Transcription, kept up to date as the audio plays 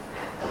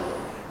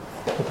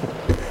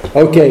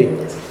Okay,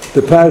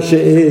 the parsha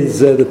is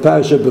the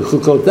parsha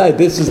B'chukotai.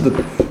 This is the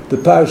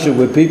parsha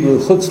where people in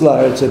Chutz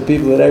La'aretz and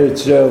people in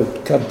Eretz Yisrael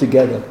come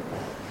together,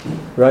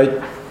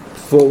 right?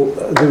 For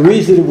the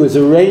reason it was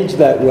arranged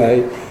that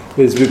way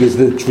is because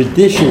there's a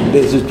tradition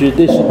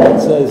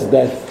that says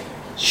that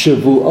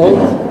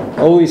Shavuot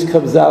always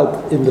comes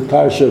out in the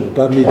parsha of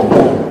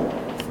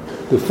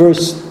Bamidbar. The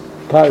first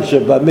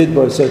parsha of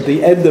Bamidbar, so at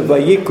the end of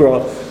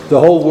Vayikra, the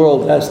whole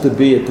world has to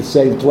be at the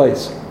same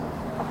place.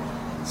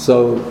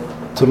 So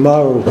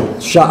tomorrow,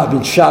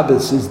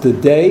 Shabbos is the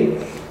day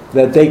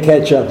that they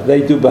catch up.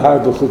 They do Bahar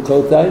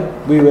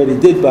B'chukotai. We already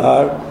did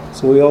Bahar,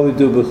 so we only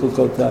do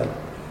B'chukotai.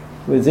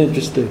 It's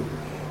interesting.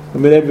 I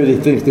mean, everybody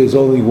thinks there's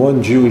only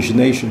one Jewish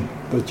nation,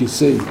 but you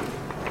see,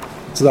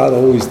 it's not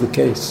always the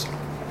case.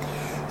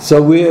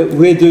 So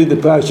we're doing the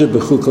Parsha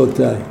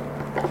B'chukotai.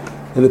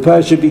 And the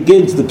Parsha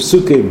begins, the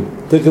Psukim.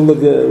 Take a look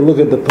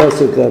at the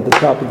Pasuk at the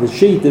top of the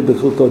sheet.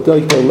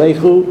 B'chukotai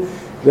tolechu,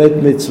 Vet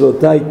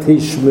mitzvotai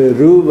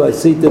tishmeru,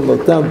 v'asitem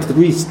otam,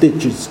 3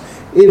 stitches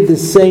in the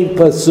same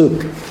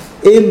pasuk.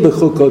 In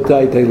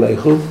b'chukotai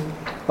telechu.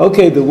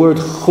 Okay, the word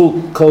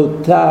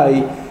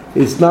chukotai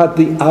is not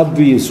the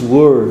obvious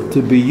word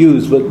to be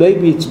used, but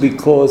maybe it's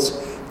because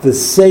the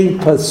same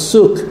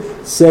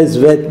pasuk says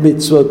Vet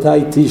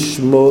mitzvotai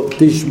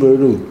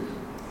tishmeru.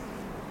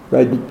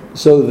 Right?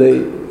 So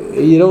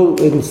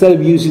instead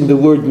of using the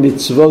word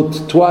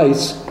mitzvot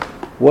twice,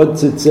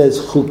 once it says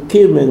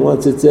chukim and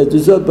once it says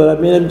mitzvot, but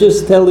I'm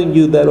just telling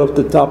you that off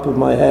the top of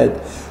my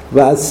head.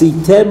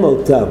 V'asitem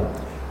otam,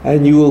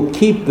 and you will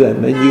keep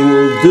them and you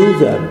will do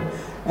them.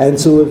 And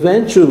so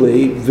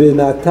eventually,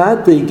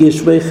 v'natati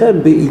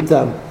gishmechem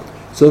be'itam.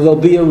 So there'll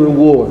be a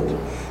reward.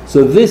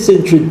 So this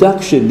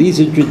introduction, these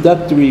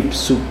introductory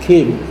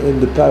psukim in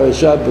the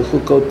parasha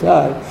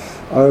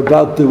B'chukotai are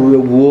about the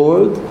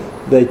reward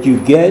that you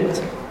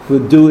get for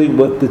doing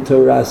what the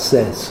Torah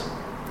says.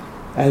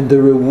 And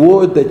the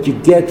reward that you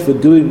get for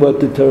doing what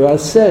the Torah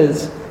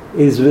says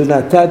is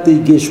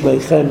v'natati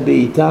gishmechem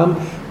be'itam,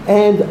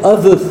 and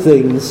other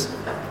things.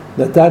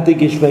 Natati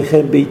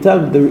gishmechem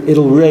be'itam,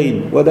 it'll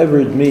rain, whatever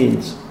it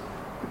means.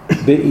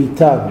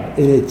 Be'itam,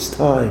 in its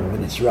time,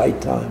 in its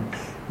right time.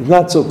 It's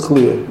not so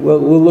clear. Well,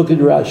 we'll look at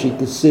Rashi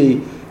to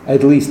see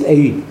at least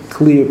a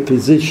clear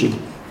position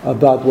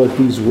about what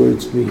these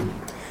words mean.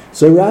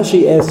 So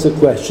Rashi asks a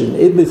question,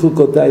 In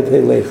b'chukotai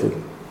telechu,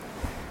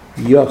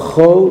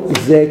 Yachol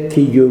ze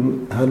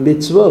kiyum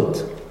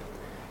hamitzvot.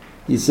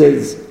 He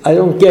says, I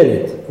don't get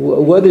it.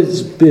 What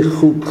does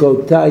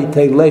b'chukotai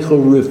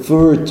telechu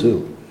refer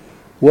to?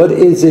 What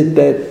is it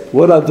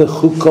what are the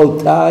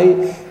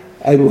chukotai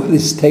and what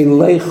is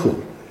telechu?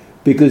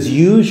 Because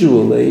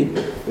usually,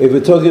 if we're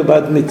talking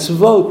about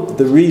mitzvot,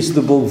 the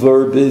reasonable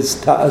verb is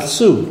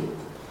ta'asu,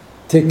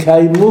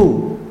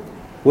 tekaimu.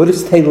 What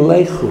is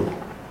telechu?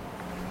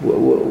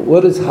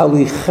 What does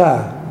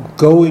halicha,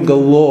 going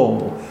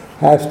along,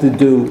 have to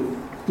do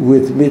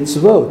with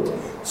mitzvot?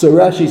 So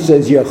Rashi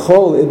says,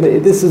 Yachol,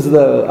 this is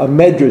a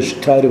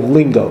medrash kind of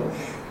lingo.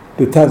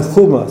 The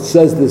Tanchuma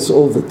says this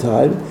all the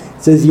time.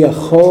 It says,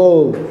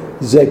 Yachol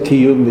ze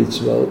kiyum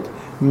mitzvot.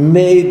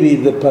 Maybe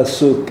the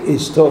pasuk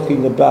is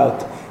talking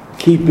about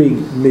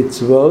keeping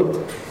mitzvot.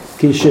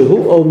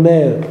 Kishehu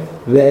omer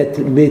vet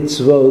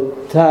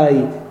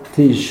mitzvotai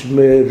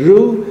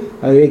tishmeru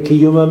hare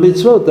kiyum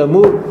mitzvot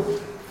amur.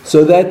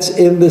 So that's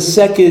in the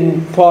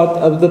second part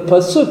of the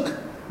pasuk.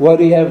 What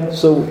do you have?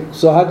 So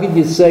how can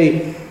you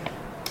say?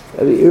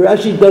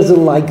 Rashi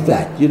doesn't like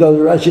that.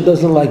 Rashi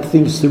doesn't like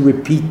things to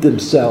repeat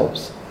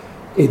themselves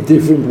in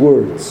different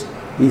words.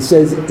 He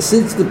says,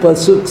 since the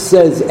pasuk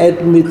says et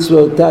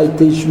mitzvotai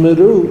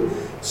tishmeru,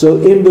 so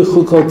in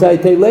b'chukotai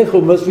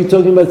telechu must be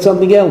talking about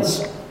something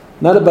else,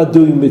 not about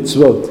doing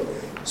mitzvot.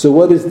 So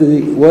what is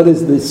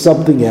the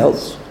something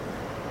else?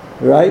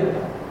 Right?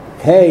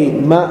 Hey,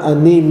 ma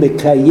ani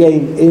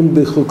mekayem in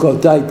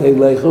b'chukotai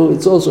telechu.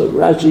 It's also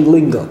Rashi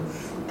lingo.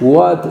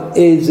 What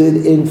is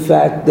it, in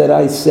fact, that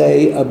I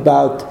say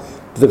about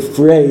the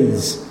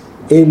phrase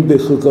in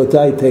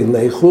b'chukotai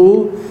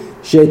telechu?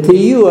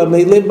 Shetiyu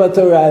amelim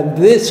b'Torah. And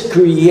this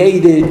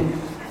created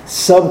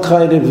some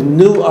kind of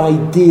new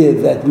idea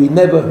that we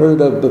never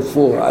heard of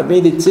before.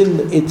 It's in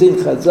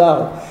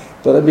Chazal,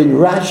 but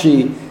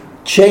Rashi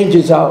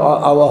changes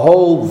our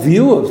whole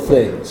view of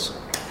things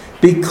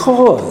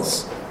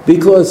because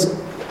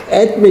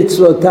et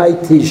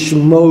mitzvotai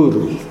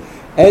tishmoru.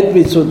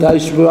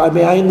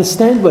 I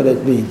understand what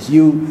it means.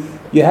 You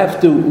have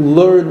to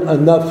learn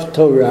enough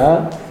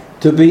Torah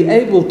to be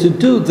able to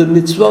do the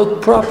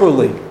mitzvot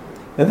properly.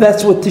 And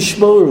that's what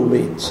tishmoru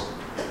means.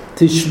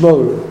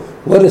 Tishmoru.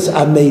 What is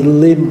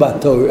amelim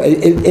b'Torah?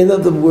 In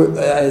other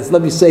words,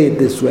 let me say it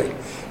this way.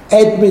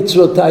 Et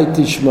mitzvotai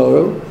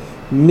tishmoru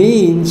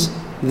means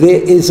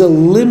there is a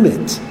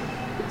limit.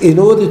 In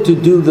order to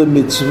do the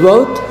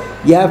mitzvot,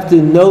 you have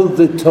to know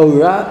the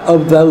Torah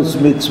of those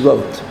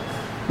mitzvot.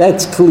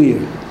 That's clear,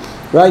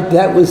 right?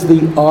 That was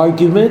the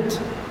argument.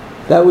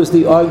 That was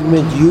the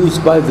argument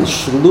used by the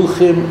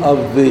shluchim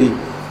of the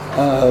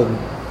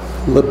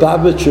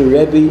Lubavitcher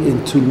Rebbe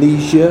in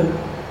Tunisia.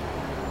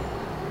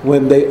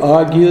 when they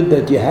argued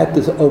that you had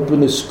to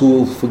open a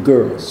school for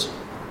girls.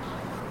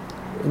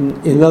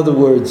 In other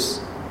words,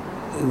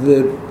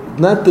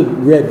 not the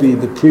Rebbe,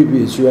 the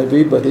previous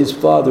Rebbe, but his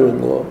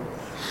father-in-law,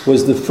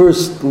 was the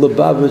first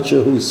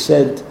Lubavitcher who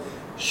sent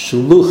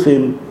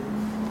shluchim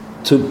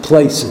to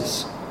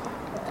places.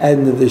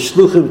 And the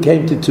shluchim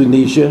came to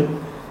Tunisia,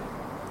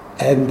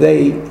 and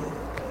they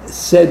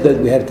said that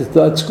we had to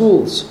start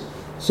schools.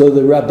 So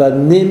the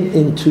Rabbanim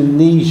in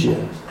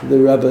Tunisia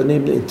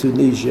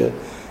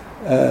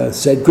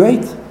said,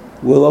 great,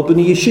 we'll open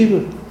a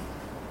yeshiva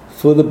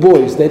for the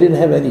boys. They didn't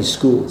have any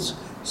schools,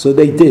 so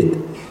they did.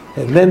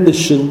 And then the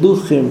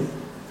shluchim,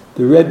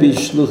 the Rebbe's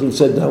shluchim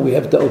said, no, we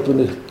have to open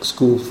a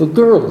school for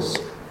girls.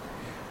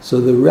 So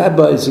the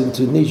rabbis in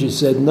Tunisia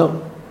said,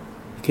 no,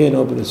 you can't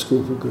open a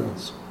school for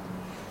girls.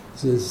 It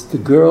says, the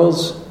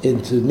girls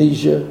in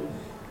Tunisia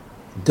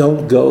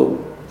don't go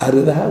out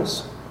of the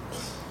house.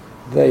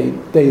 They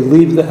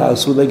leave the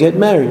house when they get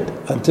married.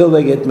 Until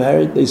they get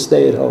married, they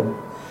stay at home.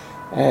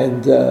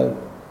 And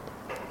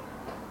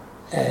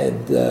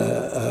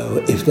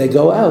if they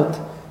go out,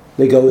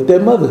 they go with their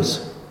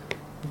mothers.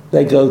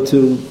 They go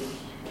to,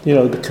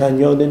 the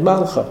canyon in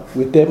Malcha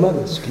with their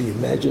mothers. Can you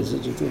imagine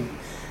such a thing?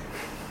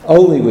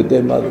 Only with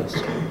their mothers.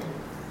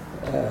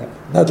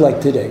 Not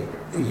like today.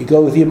 You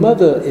go with your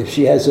mother if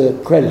she has a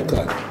credit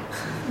card.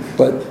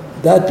 But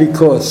not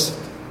because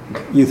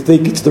you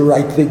think it's the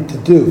right thing to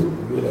do.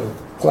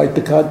 Quite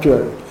the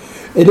contrary.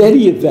 In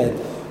any event,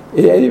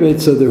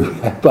 so the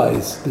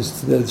rabbis,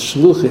 the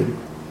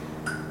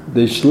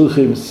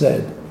shluchim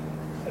said,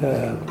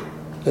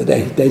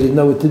 they didn't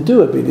know what to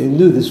do. I mean, they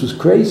knew this was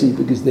crazy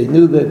because they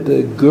knew that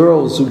the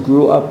girls who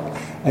grew up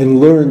and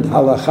learned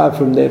halakha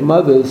from their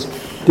mothers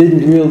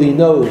didn't really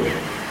know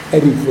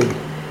anything.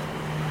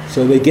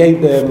 So they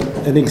gave them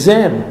an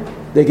exam.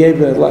 They gave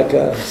them like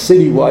a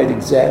citywide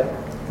exam,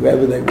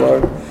 wherever they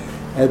were.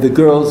 And the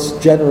girls,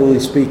 generally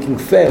speaking,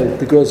 failed.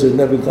 The girls had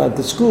never gone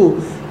to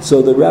school.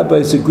 So the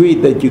rabbis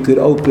agreed that you could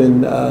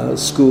open a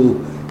school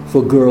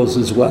for girls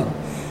as well.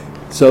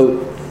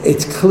 So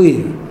it's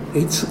clear,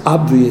 it's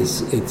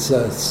obvious, it's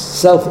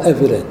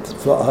self-evident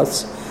for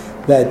us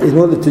that in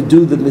order to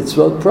do the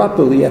mitzvot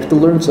properly, you have to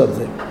learn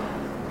something.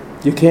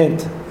 You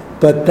can't.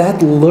 But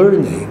that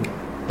learning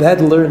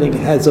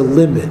has a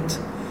limit.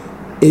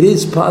 It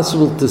is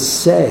possible to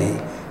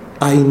say,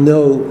 I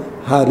know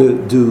how to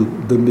do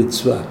the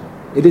mitzvah.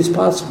 It is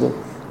possible.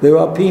 There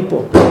are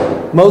people,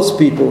 most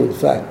people in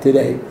fact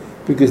today,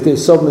 because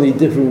there's so many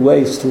different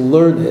ways to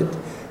learn it,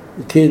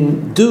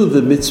 can do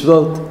the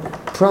mitzvot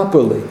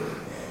properly.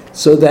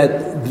 So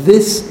that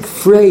this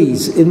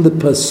phrase in the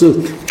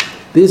pasuk,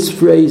 this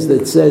phrase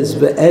that says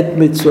ve'et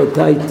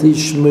mitzvotai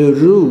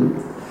tishmeru,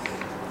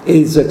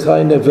 is a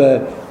kind of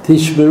a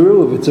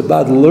tishmeru. If it's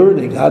about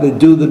learning how to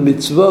do the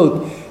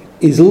mitzvot,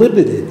 is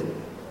limited.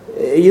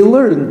 You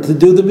learn to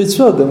do the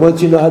mitzvot, and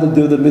once you know how to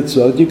do the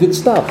mitzvot, you can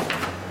stop.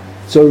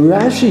 So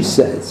Rashi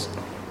says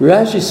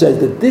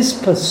that this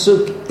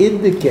pasuk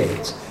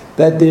indicates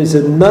that there's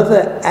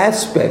another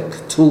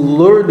aspect to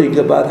learning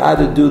about how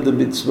to do the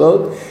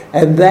mitzvot,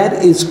 and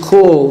that is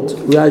called,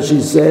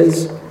 Rashi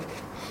says,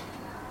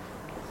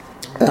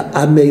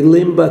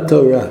 amelim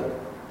b'Torah.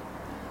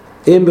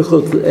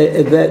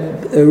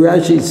 That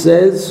Rashi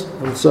says,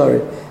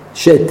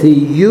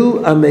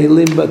 shetiyu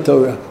amelim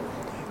b'Torah.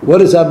 What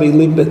does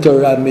amelim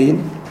b'Torah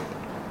mean?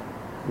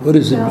 What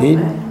does it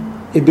mean?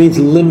 It means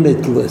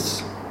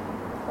limitless.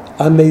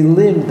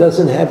 Amelim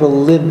doesn't have a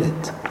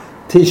limit.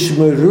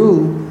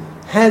 Tishmeru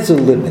has a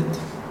limit.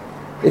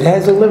 It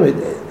has a limit.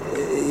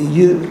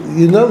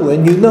 You know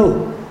and you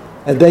know,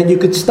 and then you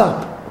could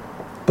stop.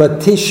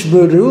 But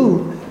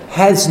Tishmeru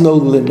has no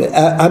limit.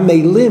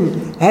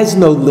 Amelim has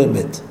no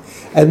limit.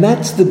 And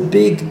that's the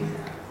big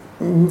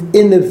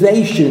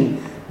innovation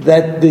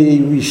that the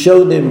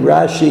Rishonim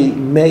Rashi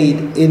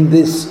made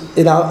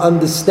in our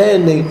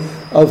understanding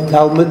of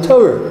Talmud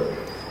Torah.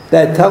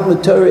 That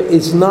Talmud Torah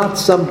is not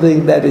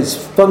something that is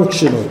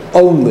functional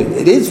only.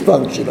 It is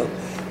functional.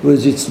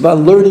 Because it's about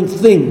learning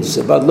things,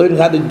 about learning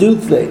how to do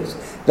things.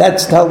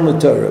 That's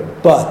Talmud Torah.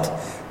 But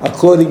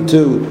according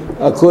to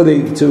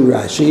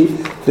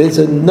Rashi, there's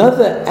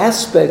another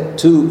aspect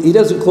to, he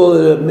doesn't call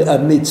it a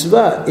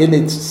mitzvah in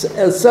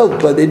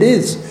itself, but it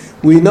is.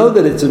 We know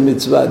that it's a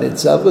mitzvah in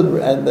itself,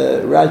 and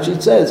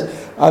Rashi says,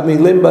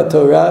 Amilim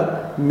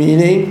b'Torah,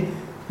 meaning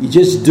you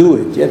just do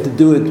it. You have to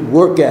do it,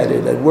 work at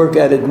it, and work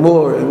at it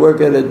more, and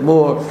work at it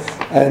more,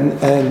 and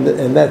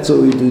that's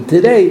what we do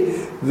today.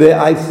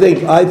 I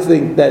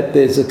think that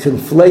there's a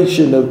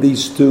conflation of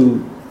these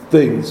two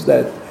things,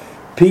 that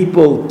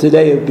people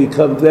today have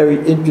become very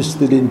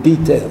interested in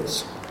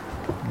details.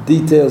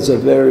 Details are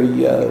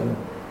very, I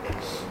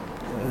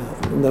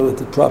don't know what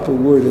the proper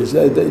word is.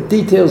 The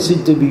details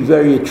seem to be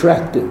very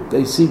attractive.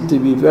 They seem to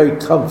be very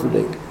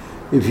comforting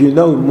if you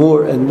know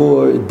more and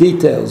more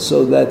details,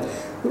 so that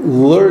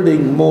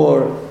learning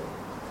more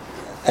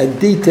and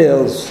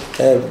details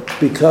have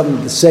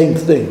become the same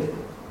thing.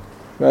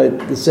 Right,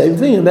 the same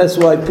thing, and that's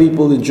why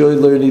people enjoy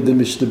learning the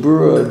Mishnah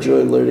Berurah,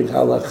 enjoy learning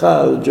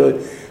Halakha, enjoy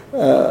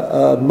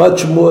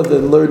much more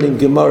than learning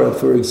Gemara,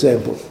 for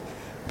example.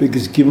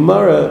 Because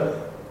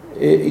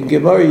in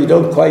Gemara you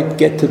don't quite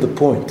get to the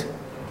point.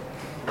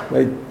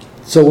 Right?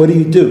 So what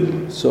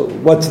do? So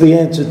what's the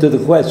answer to the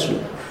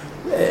question?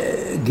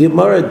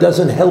 Gemara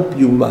doesn't help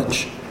you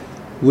much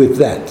with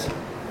that.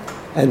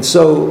 And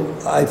so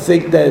I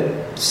think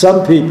that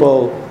some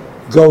people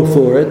go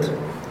for it.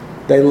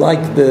 They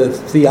like the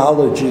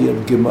theology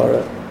of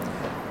Gemara.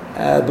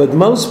 But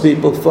most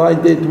people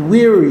find it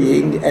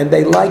wearying, and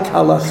they like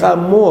halakha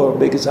more,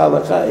 because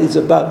halakha is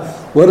about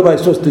what am I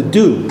supposed to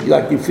do?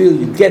 Like you feel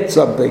you get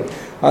something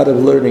out of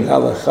learning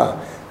halakha.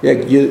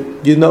 Like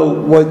you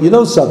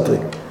know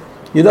something.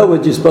 You know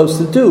what you're supposed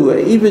to do,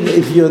 even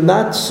if you're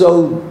not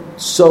so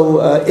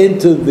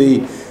into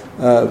the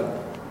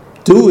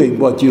doing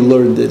what you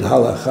learned in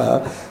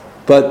halakha,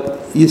 but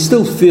you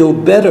still feel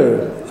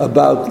better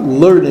about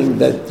learning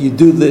that you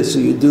do this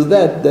or you do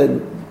that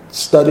than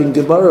studying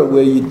Gemara,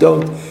 where you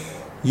don't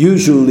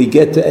usually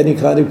get to any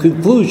kind of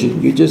conclusion.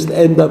 You just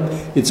end up,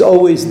 it's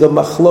always the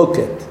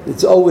machloket.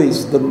 It's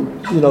always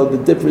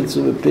the difference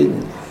of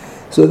opinion.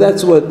 So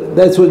that's what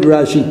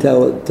Rashi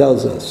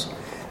tells us.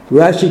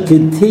 Rashi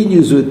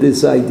continues with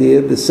this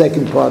idea, the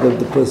second part of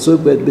the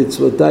pasuk, "Et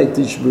mitzvotai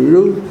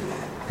tishmeru,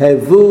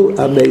 hevu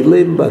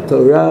amelim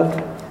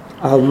b'Torah,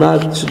 al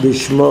mat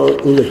lishmor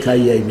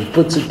ulekayem." He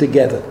puts it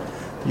together.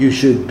 You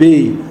should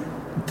be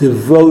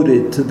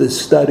devoted to the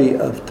study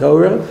of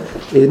Torah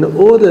in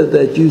order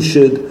that you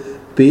should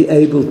be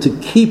able to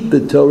keep the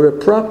Torah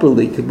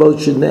properly,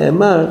 k'moshe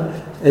ne'emar,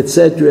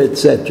 etc.,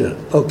 etc.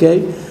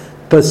 Okay?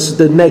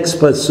 The next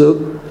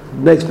pasuk,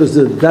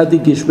 Vadi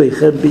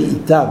gishmeichem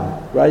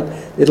bi'itam, right?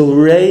 It'll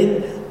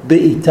rain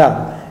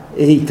bi'itam.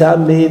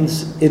 Itam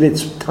means in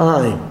its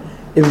time,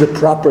 in the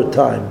proper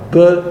time.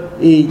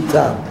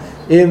 Bi'itam,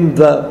 in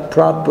the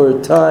proper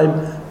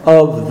time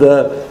of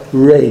the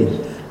rain.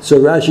 So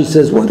Rashi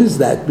says, what does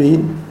that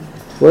mean?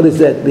 What does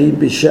that mean?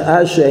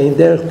 B'sha'ah she'ein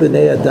derech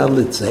b'nei adam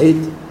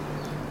l'tzeit,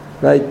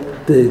 right?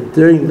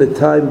 During the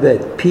time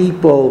that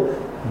people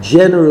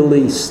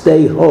generally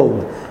stay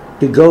home,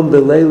 Kigom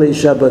b'leilei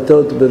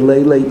Shabbatot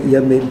b'leilei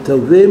Yamim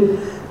Tovim,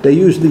 they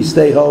usually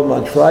stay home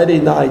on Friday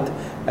night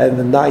and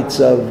the nights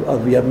of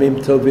Yamim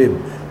Tovim.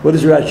 What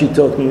is Rashi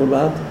talking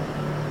about?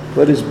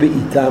 What is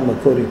bi'itam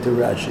according to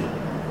Rashi?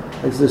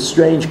 It's a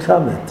strange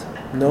comment,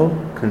 no?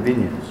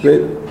 Convenience.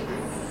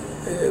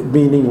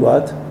 Meaning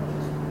what?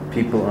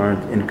 People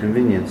aren't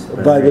inconvenienced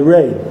by the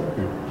rain.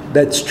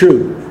 That's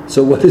true.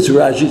 So what is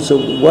Rashi? So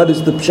what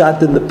is the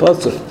pshat in the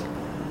pasuk?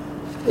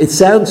 It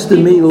sounds to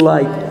me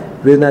like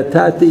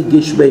v'natati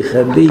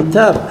gishmeichem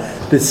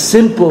bi'itam. The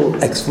simple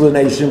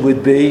explanation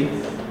would be,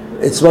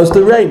 it's supposed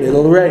to rain,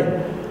 it'll rain.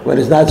 When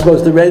it's not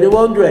supposed to rain, it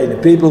won't rain. The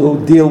people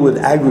who deal with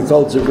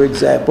agriculture, for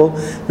example,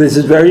 this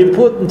is very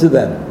important to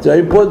them. It's very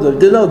important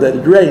to know that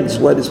it rains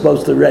when it's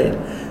supposed to rain,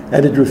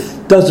 and it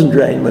doesn't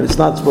rain when it's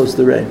not supposed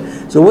to rain.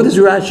 So what is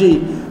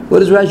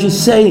Rashi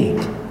saying?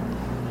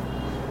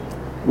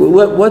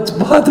 What's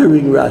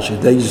bothering Rashi?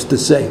 They used to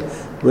say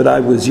when I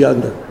was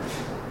younger,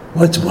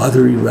 what's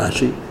bothering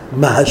Rashi?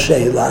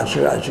 Mahashay Lash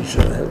Rashi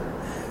Shalel.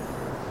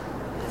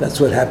 That's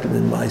what happened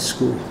in my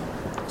school.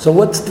 So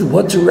what's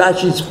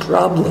Rashi's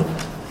problem?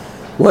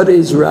 What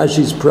is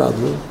Rashi's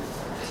problem?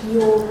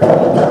 Your rain.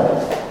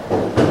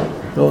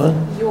 Go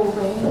on. Your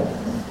rain.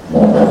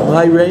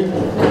 My rain?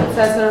 It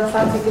says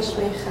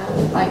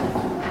like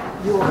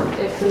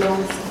it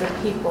belongs to the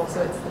people,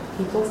 so it's the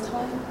people's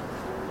time.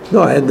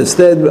 No, I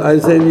understand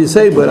what you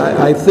say, but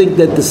I think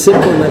that the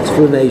simple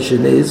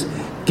explanation is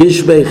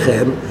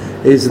Gishmeichem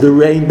is the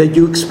rain that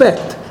you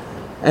expect,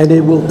 and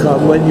it will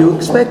come when you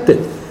expect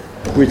it,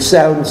 which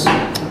sounds.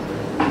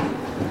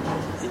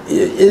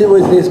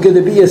 There's going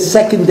to be a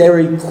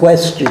secondary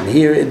question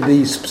here in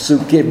these three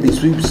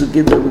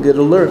psukim that we're going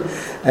to learn,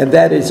 and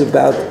that is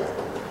about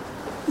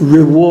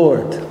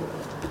reward.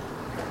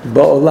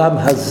 Ba'olam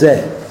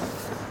hazeh.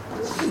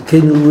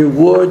 Can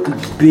reward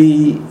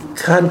be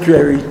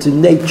contrary to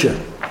nature?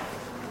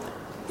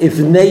 If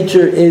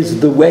nature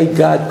is the way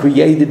God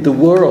created the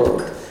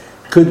world,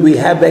 could we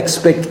have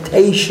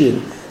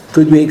expectation?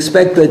 Could we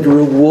expect that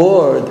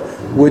reward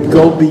would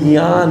go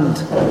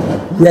beyond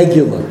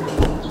regular?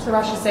 So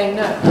Rashi's saying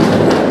no.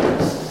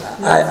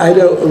 I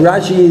know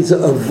Rashi is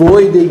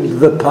avoiding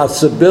the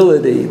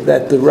possibility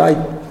that the right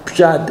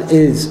pshat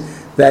is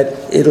that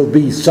it'll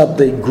be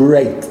something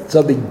great,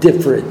 something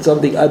different,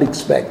 something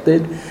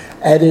unexpected,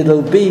 and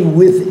it'll be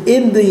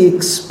within the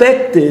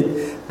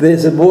expected.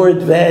 There's a more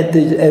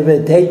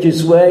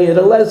advantageous way and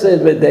a less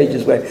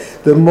advantageous way.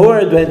 The more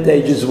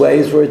advantageous way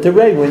is for it to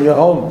rain when you're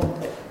home,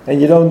 and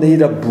you don't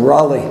need a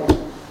brolly.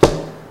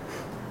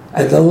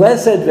 And the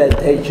less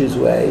advantageous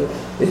way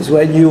is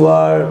when you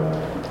are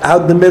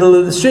out in the middle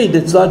of the street.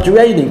 It's not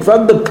raining.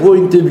 From the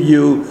point of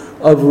view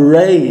of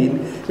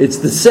rain, it's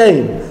the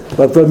same.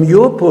 But from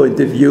your point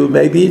of view,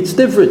 maybe it's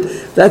different.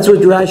 That's what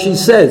Rashi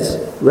says.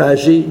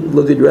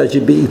 Look at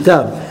Rashi,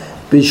 Bi'itam.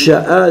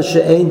 B'sha'ah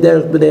she'ein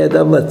derech b'nei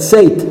adam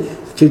latzeit,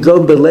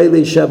 kigom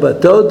b'leilei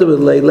Shabbatot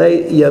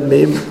v'leilei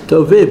Yamim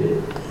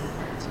Tovim.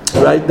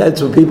 right?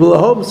 That's when people are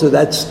home, so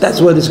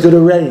that's when it's going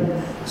to rain.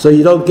 So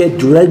you don't get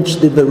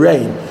drenched in the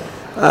rain.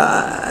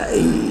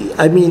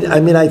 I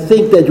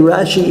think that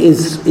Rashi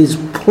is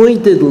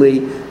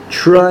pointedly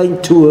trying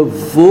to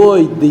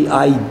avoid the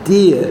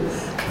idea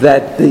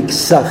that the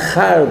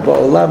Sachar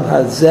Ba'olam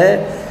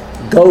Hazeh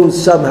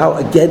goes somehow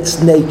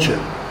against nature,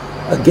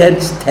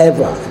 against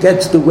Teva,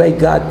 against the way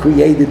God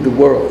created the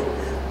world.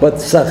 But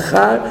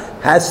Sachar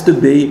has to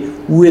be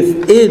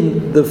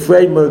within the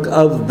framework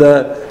of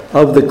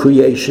the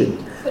creation.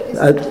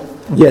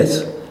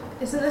 Yes.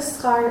 Isn't the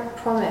schar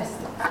promised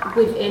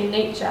within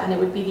nature, and it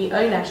would be the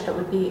onesh that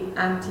would be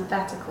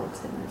antithetical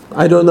to?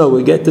 I don't know.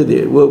 We'll get to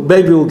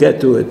maybe we'll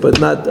get to it, but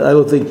not. I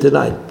don't think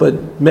tonight.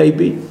 But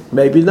maybe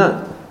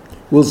not.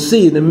 We'll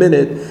see in a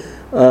minute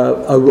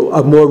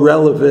a more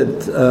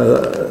relevant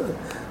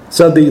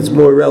something that's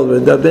more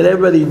relevant. But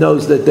everybody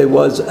knows that there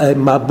was a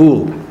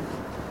mabul,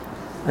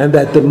 and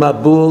that the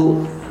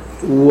mabul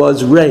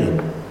was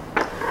rain,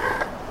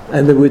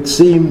 and it would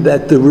seem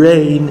that the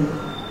rain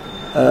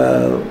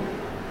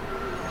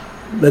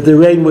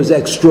was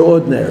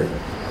extraordinary.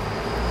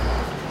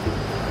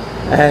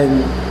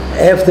 And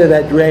after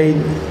that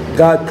rain,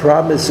 God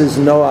promises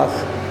Noach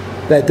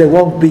that there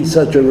won't be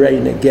such a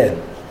rain again.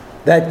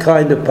 That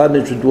kind of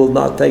punishment will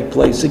not take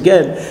place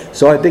again.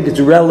 So I think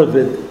it's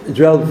relevant. It's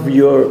relevant for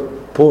your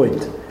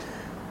point.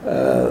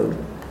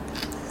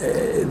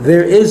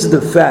 There is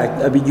the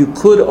fact. I mean, you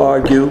could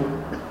argue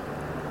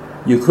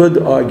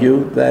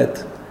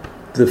that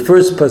the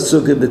first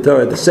pasuk in the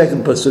Torah, the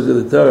second pasuk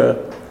in the Torah,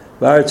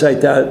 V'aretz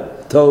hayta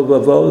tohu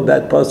v'avohu,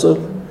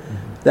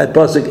 that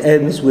pasuk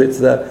ends with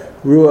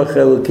Ruach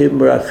Elokim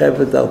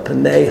merachevet al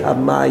panei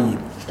hamayim.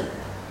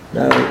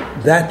 Now,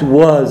 that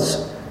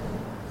was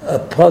a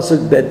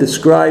pasuk that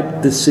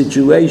described the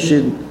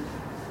situation,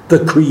 the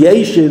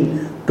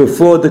creation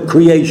before the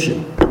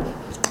creation.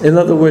 In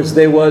other words,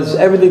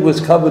 everything was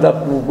covered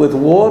up with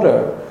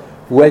water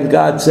when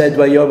God said,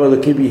 "Vayom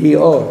Elokim yehi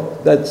or."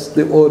 That's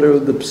the order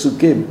of the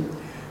psukim.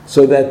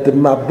 So that the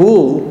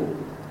mabul,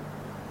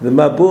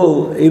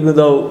 even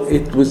though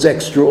it was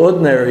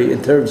extraordinary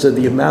in terms of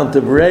the amount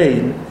of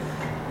rain,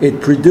 it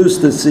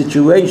produced a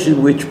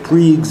situation which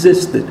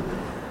pre-existed,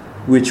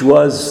 which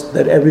was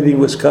that everything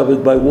was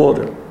covered by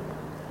water.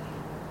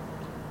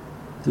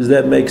 Does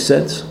that make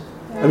sense?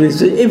 I mean,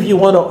 if you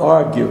want to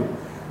argue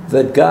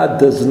that God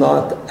does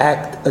not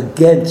act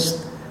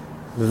against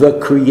the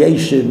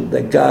creation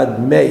that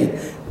God made,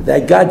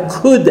 that God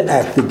could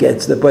act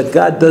against it, but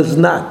God does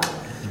not.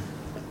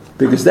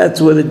 Because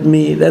that's what it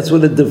means, that's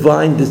what a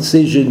divine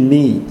decision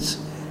means.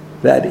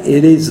 That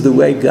it is the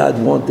way God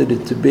wanted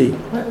it to be.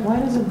 Why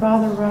does it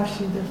bother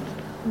Rashi that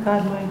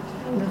God might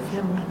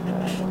interfere with the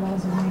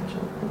laws of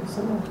nature?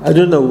 I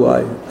don't know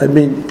why. I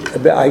mean,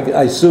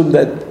 I assume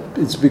that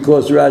it's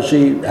because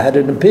Rashi had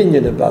an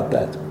opinion about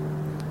that.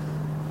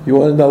 You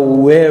want to know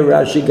where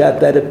Rashi got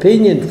that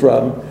opinion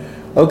from?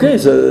 Okay,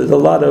 so there's a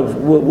lot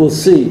of, we'll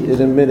see in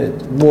a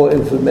minute, more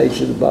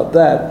information about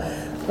that.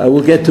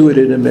 We'll get to it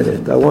in a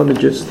minute. I want to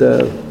just,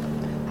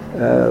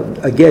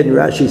 again,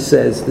 Rashi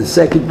says, the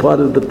second part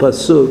of the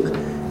pasuk,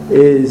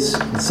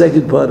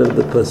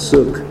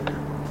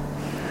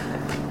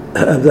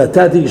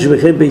 "V'atati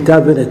yishmechem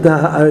beitav v'netna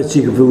ha'aretz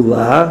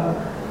yigvula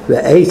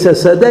v'eis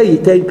hasadeh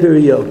yitain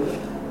piryo."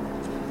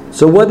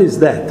 So what is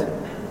that?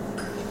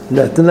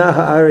 Netna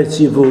ha'aretz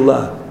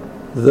yivula.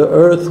 The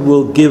earth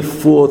will give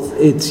forth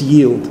its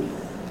yield.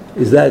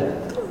 Is that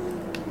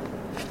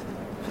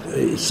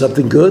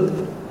something good?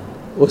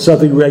 Or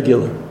something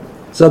regular?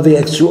 Something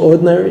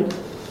extraordinary?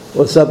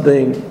 Or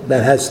something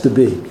that has to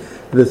be?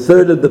 The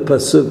third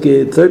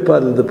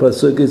part of the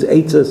pasuk is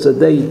Eitz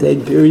hasadeh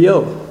yitain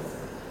piryo.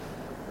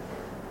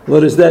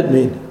 What does that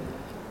mean?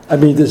 I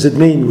mean, does it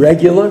mean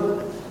regular?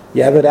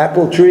 You have an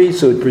apple tree,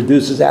 so it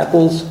produces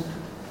apples.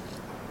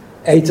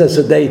 Eitz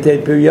hasadeh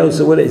yitain piryo.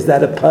 So what is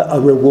that? A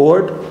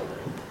reward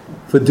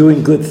for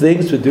doing good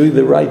things, for doing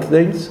the right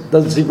things? It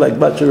doesn't seem like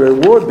much of a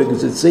reward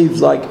because it seems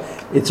like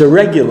it's a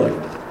regular.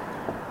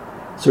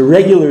 So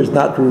regular is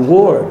not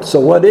reward. So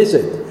what is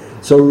it?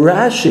 So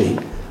Rashi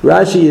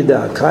in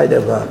a kind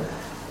of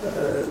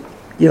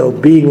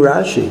being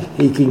Rashi,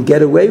 he can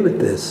get away with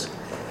this,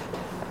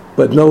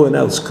 but no one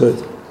else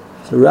could.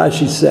 So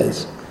Rashi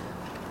says,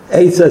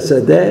 Eitz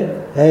hasadeh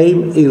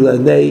heim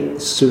ilanei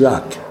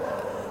sirak.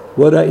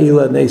 What are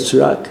ilanei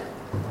sirak?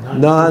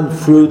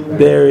 Non-fruit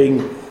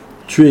bearing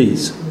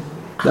trees.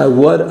 Now,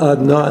 what are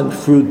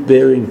non-fruit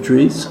bearing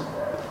trees?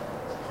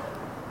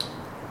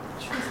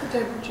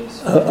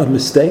 A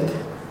mistake?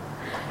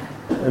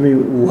 I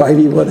mean, why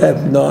do you want to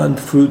have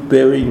non-fruit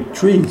bearing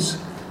trees?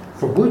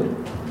 For wood.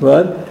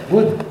 What?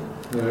 Wood.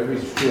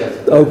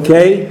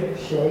 Okay.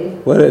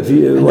 What if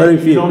you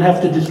don't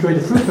have to destroy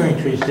the fruit bearing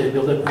trees to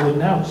build up a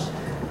wooden house?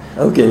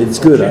 Okay, it's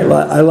good.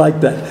 I like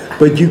that.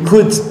 But you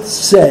could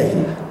say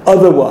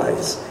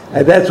otherwise,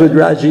 and that's what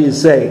Rashi is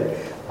saying.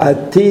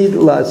 Atid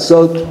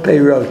lasot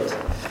peirot.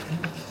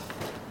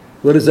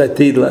 What is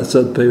atid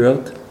lasot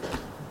peirot?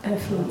 In a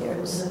few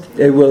years.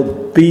 It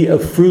will be a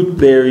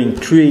fruit-bearing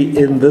tree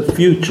in the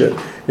future.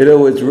 In other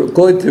words,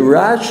 according to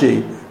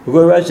Rashi,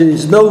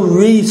 there's no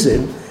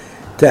reason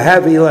to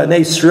have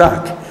ilanei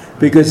srak,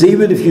 because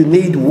even if you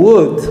need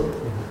wood,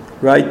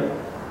 right,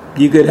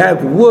 you could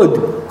have wood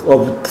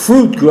of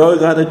fruit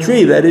growing on a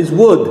tree, that is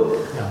wood.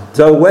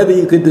 So whether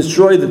you could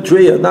destroy the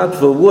tree or not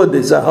for wood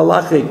is a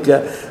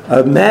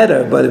halachic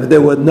matter, but if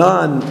there were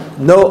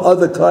no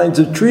other kinds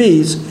of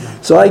trees,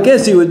 so I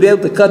guess you would be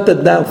able to cut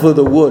them down for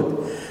the wood.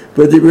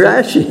 But the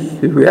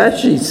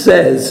Rashi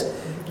says,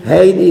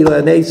 Hein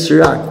ilanei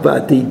srak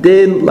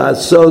batidin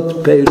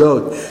lasot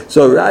peirot.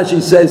 So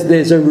Rashi says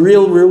there's a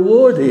real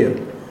reward here.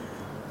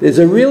 There's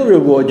a real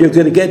reward. You're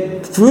going to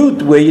get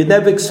fruit where you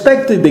never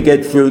expected to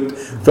get fruit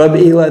from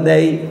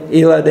ilanei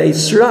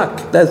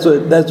srak. That's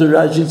what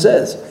Rashi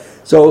says.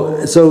 So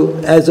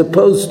as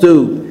opposed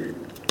to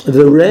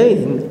the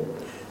rain,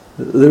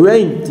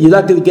 you're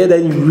not going to get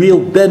any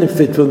real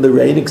benefit from the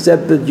rain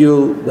except that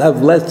you'll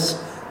have less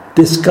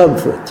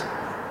discomfort.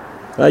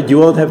 Right? You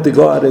won't have to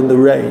go out in the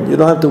rain. You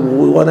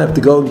won't have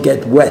to go and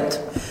get wet.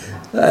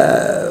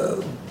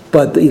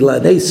 But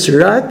ilanei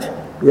srak,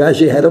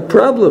 Rashi had a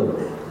problem.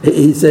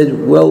 He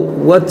said, well,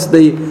 what's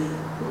the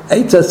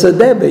Eitz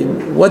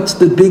HaSadeh? What's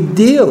the big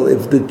deal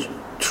if the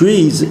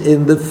trees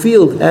in the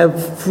field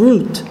have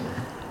fruit?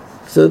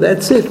 So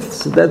that's it.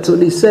 So that's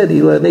what he said,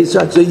 ilanei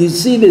srak. So you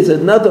see there's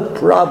another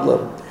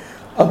problem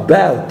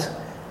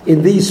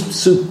in these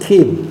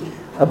psukim,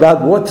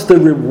 about what's the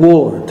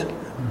reward.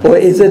 Or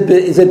is it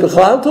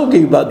Bechal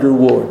talking about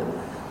reward?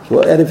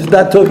 Well, and if it's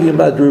not talking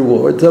about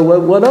reward, so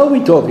what are we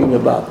talking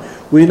about?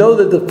 We know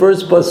that the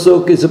first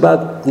pasuk is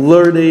about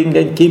learning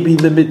and keeping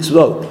the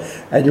mitzvot.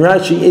 And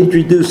Rashi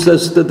introduced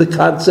us to the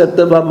concept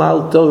of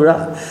Amal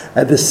Torah.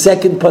 And the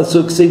second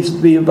pasuk seems to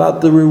be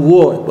about the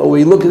reward. But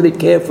when we look at it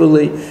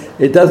carefully,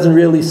 it doesn't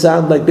really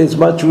sound like there's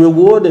much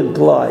reward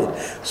implied.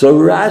 So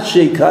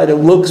Rashi kind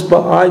of looks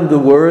behind the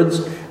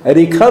words and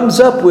he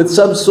comes up with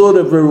some sort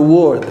of a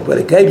reward. When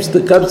it comes to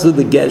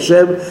the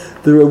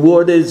Geshem, the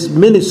reward is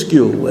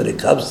minuscule. When it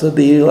comes to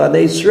the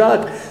ilanei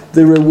srak,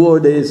 the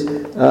reward is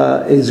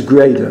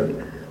greater.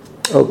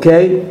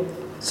 Okay?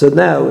 So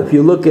now, if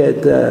you look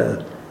at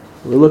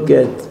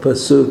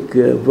pasuk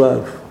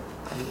vav.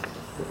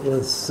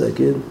 1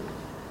 second.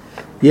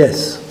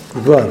 Yes,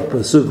 vav,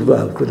 pasuk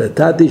vav.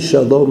 V'natati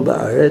shalom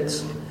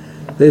ba'aretz.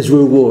 There's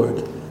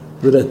reward.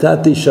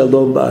 V'natati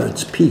shalom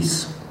ba'aretz,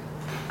 peace.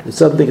 It's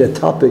a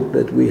topic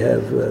that we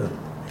have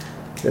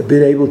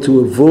been able to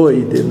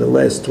avoid in the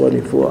last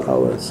 24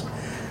 hours.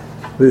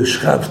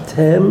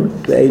 V'shchavtem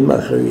ve'ein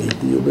macharit.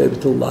 You'll be able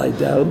to lie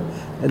down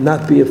and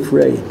not be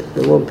afraid.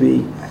 There won't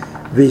be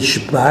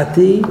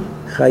v'shbati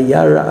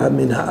chayara'a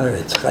min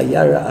ha'aretz.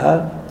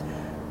 Chayara'a,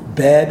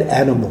 bad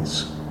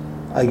animals.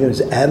 I guess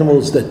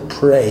animals that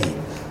prey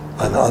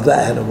on other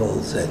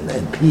animals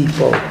and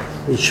people.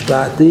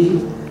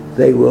 V'shbati,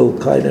 they will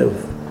kind of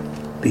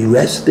be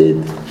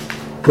rested,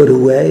 put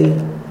away.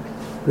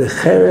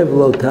 V'cherev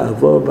lo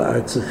ta'avor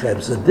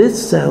ba'artzachem. So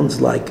this sounds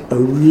like a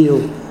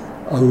real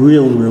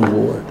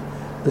reward,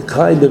 the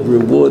kind of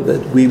reward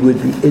that we would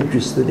be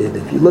interested in.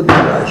 If you look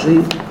at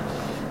Rashi,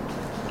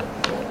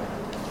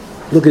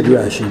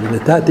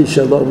 v'natati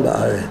shalom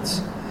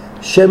ba'aretz,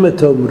 shema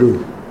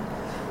tomru,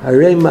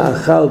 harei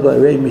ma'achal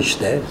v'harei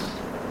mishteh.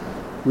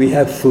 We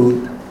have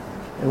food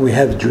and we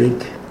have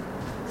drink.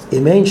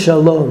 Im ein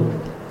shalom,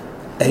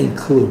 ein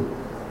klum.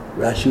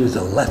 Rashi was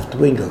a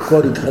left-winger,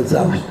 quoting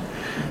Chazal.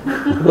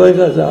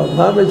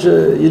 Mamash,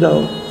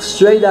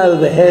 straight out of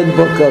the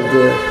handbook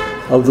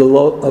of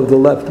the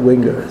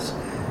left-wingers.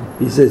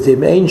 He says,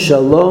 "Im ein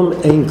shalom,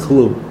 ein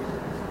klum,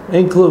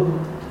 ein klum."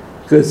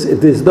 Because if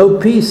there's no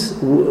peace,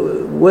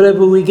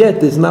 whatever we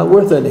get is not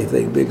worth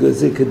anything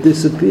because it could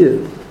disappear.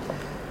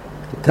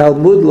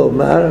 Talmud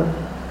lomar,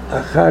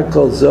 achar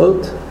kol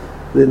zot,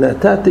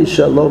 v'natati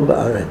shalom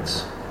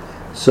ba'aretz.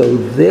 So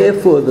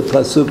therefore the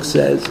pasuk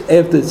says,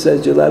 after it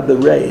says you'll have the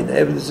rain,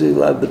 after it says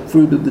you'll have the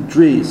fruit of the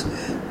trees,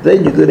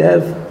 then you could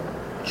have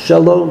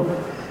shalom.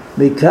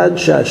 Mikan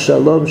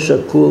shalom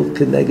shakul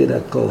keneged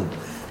hakol.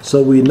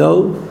 So we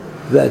know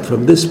that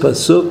from this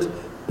pasuk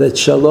that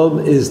shalom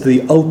is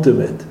the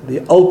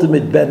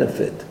ultimate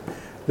benefit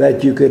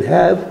that you could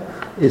have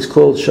is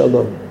called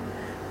shalom.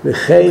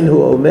 V'chein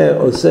hu omer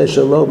oseh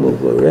shalom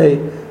uvorei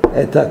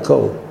et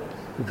hakol.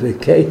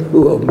 V'chein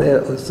hu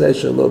omer oseh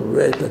shalom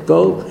uvorei et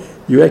hakol.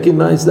 You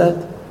recognize that?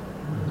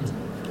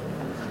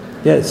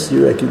 Yes,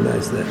 you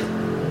recognize that.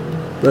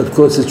 But of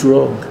course it's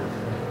wrong.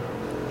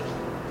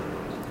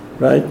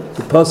 Right?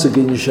 The pasuk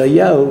in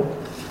Yeshayahu,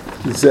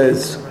 it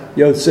says,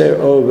 Yotzer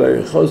o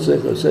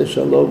v'erichosech oseh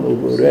shalom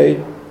uvorei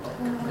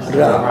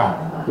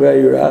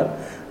ra.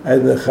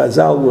 And the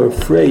Chazal were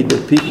afraid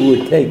that people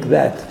would take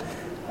that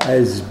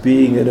as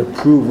being an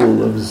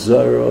approval of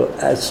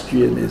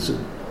Zoroastrianism,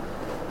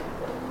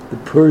 the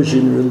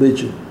Persian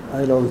religion.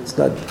 I know it's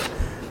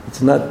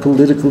not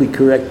politically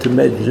correct to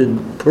mention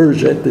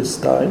Persia at this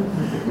time,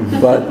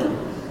 but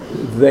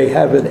they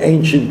have an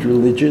ancient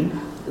religion.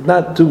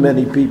 Not too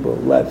many people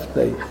left.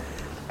 They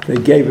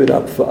gave it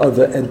up for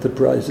other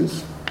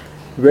enterprises.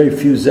 very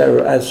few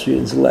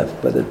Zoroastrians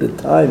left. But at the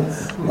time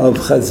of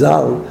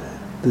Chazal,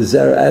 the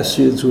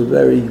Zoroastrians were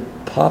very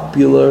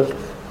popular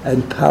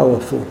and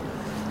powerful.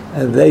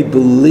 And they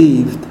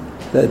believed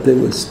that there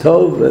was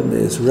Tov and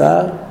there's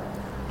Ra,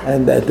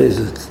 and that there's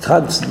a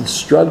constant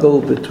struggle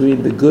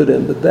between the good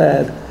and the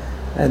bad,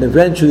 and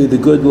eventually the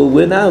good will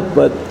win out,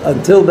 but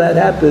until that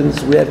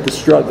happens, we have to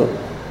struggle,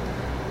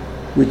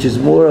 which is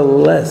more or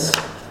less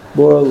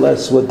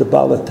what the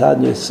Baal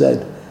HaTanya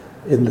said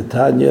in the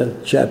Tanya,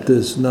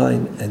 chapters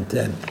 9 and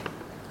 10.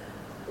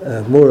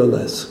 More or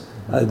less.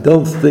 I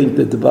don't think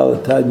that the Baal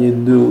HaTanya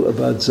knew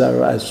about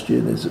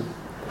Zoroastrianism,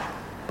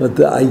 but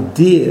the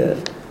idea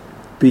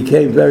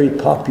became very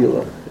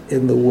popular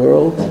in the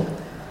world,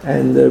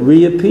 and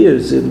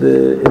reappears in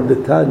the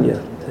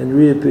Tanya,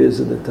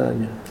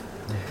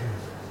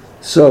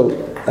 So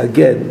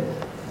again,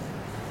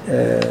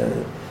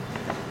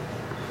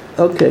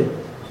 okay.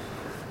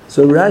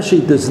 So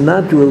Rashi does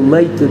not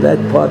relate to that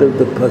part of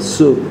the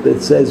pasuk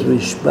that says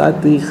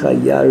 "Vishpati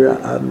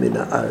chayara min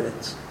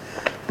haaretz,"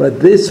 but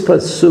this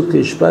pasuk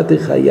 "Vishpati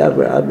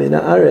chayara min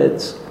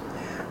haaretz"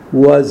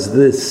 was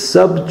the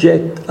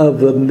subject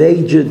of a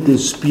major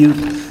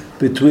dispute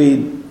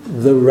between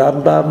the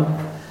Rambam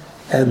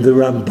and the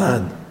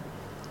Ramban,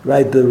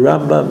 right? The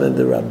Rambam and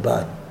the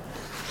Ramban.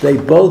 They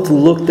both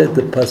looked at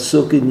the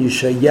pasuk in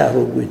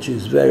Yeshayahu, which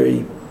is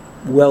very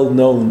well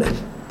known and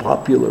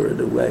popular in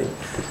a way,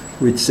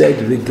 which said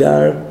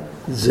 "Vigar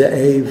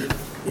ze'ev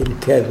in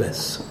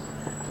keves,"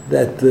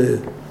 that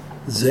the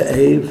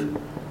ze'ev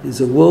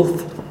is a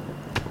wolf,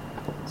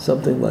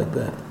 something like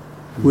that,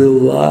 will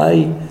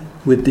lie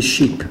with the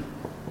sheep.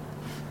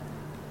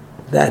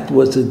 That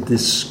was a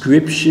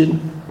description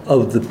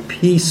of the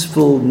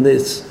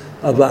peacefulness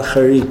of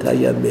Acharit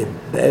Hayamim,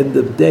 the end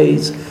of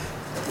days.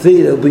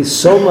 There'll be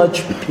so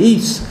much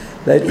peace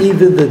that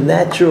even the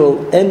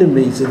natural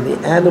enemies in the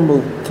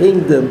animal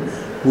kingdom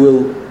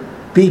will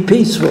be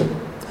peaceful.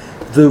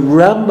 The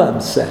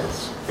Rambam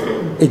says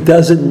it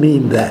doesn't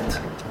mean that.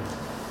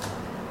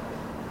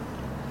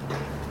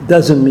 It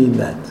doesn't mean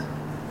that.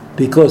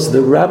 Because the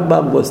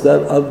Rambam was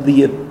of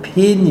the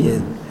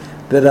opinion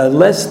that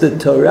unless the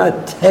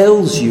Torah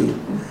tells you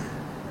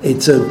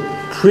it's a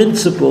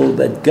principle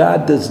that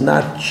God does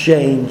not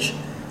change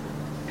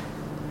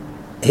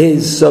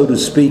his, so to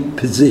speak,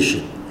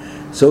 position.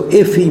 So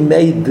if he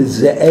made the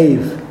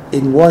Ze'ev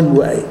in one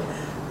way,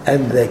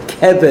 and the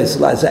Keves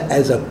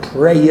as a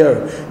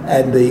prayer,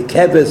 and the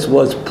Keves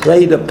was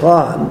played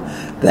upon,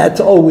 that's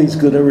always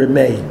going to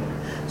remain.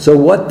 So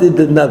what did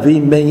the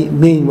Navi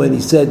mean when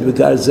he said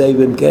V'gar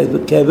Ze'ev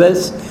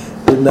Keves?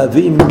 The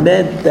Navi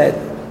meant that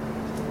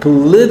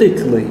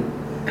politically,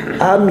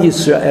 Am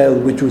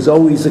Yisrael, which was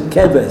always a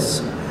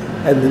keves,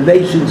 and the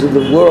nations of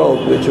the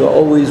world, which are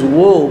always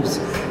wolves,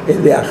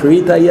 in the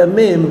Acharit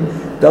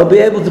Hayamim, they'll be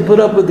able to put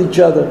up with each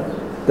other.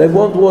 They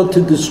won't want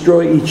to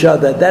destroy each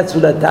other. That's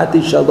what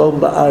Atati Shalom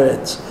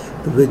Ba'aretz.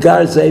 The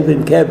Vigar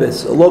Ze'evim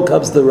Keves. Along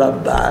comes the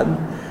Ramban.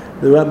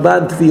 The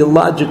Ramban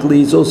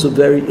theologically is also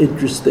very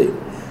interesting.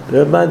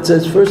 The Ramban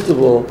says, first of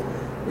all,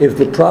 if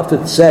the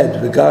prophet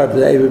said Vigar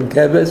Ze'evim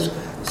Keves,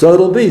 so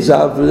it'll be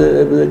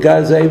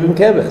Vigar Ze'evim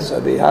Keves. I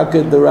mean, how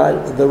could the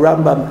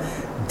Rambam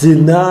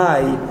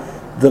deny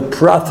the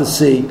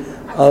prophecy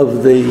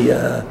of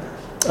the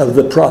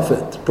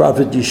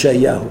prophet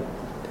Yeshayahu?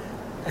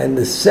 And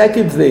the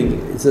second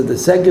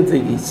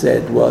thing he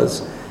said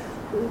was,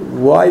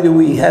 why do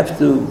we have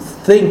to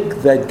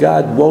think that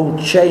God won't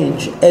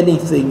change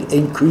anything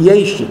in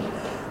creation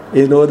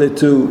in order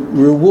to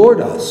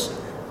reward us?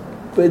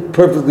 It's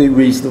perfectly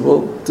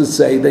reasonable to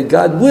say that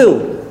God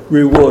will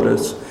reward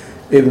us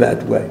in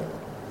that way.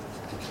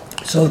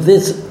 So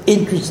this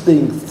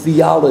interesting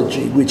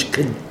theology, which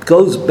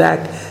goes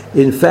back,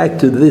 in fact,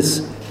 to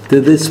this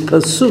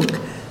pasuk.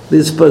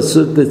 This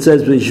pasuk that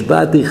says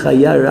Vishpati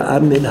chayara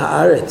min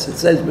haaretz. It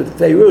says with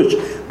Feirush,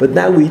 but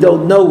now we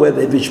don't know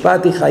whether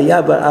Vishpati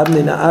chayara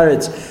min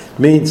haaretz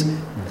means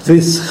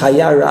this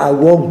chayara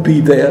won't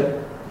be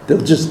there; they'll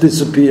just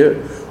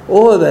disappear,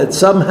 or that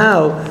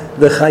somehow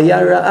the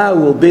chayara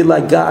will be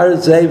like Gar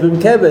Ze'evim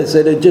Keves,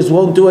 and it just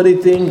won't do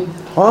anything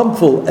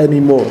harmful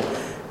anymore.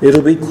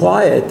 It'll be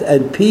quiet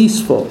and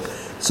peaceful.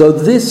 So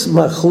this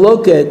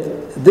machloket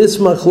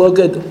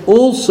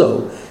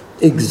also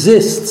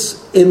exists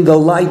in the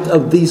light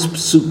of these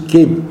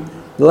psukim.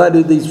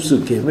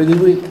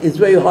 It's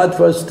very hard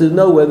for us to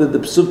know whether the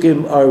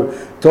psukim are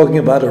talking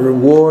about a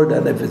reward,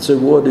 and if it's a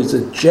reward, is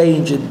a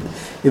change in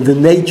the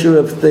nature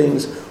of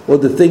things, or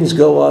the things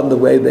go on the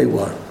way they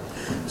were.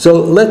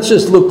 So let's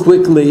just look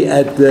quickly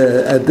at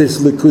this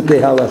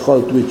Likutei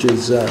Halachot, which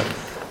is a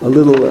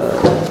little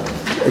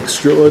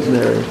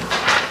extraordinary.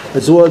 I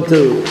just want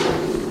to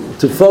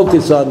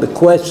focus on the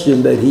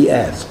question that he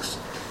asks.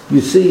 You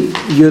see,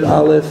 Yud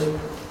Aleph,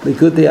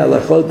 Likutei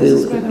Halachot.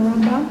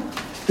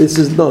 This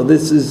is by the Rambam?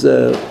 This is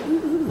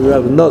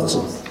Rav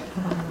Nosson.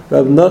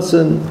 Rav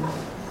Nosson,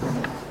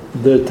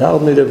 the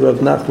Talmud of Rav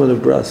Nachman of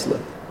Breslov.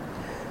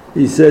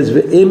 He says,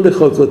 "Ve'im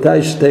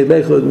b'chokotai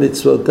shteilecho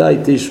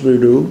mitzvotai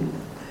tishmeru,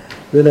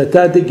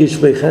 v'natati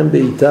gishmechem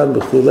beitam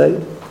b'chulei,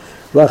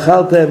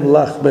 ואכלתם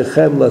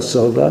לחמכם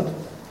לסודה,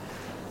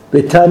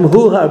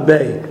 ותמהו הרבה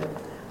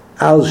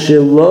על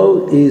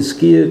שלא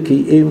הזכיר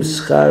כי אם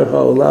שכר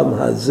העולם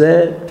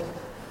הזה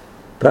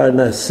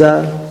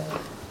פרנסה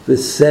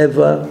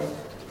וסבע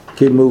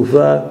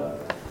כמובא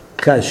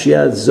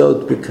קשיא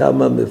זאת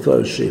בכמה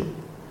מפרשים.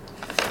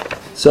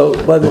 So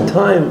by the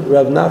time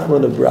Rav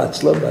Nachman of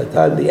Bratslav, by the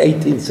time the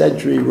 18th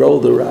century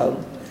rolled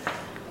around,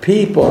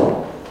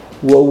 people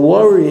were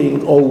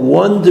worrying or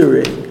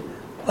wondering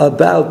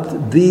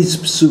about these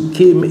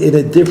psukim in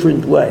a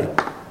different way.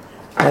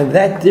 And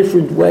that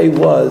different way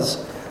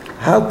was,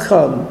 how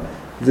come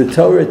the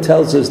Torah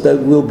tells us that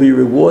we'll be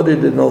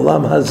rewarded in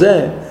Olam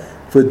Hazeh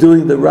for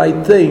doing the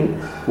right thing?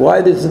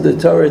 Why doesn't the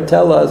Torah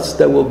tell us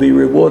that we'll be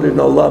rewarded in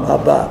Olam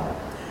Haba?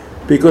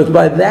 Because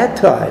by that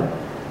time,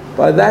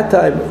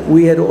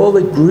 we had all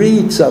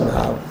agreed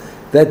somehow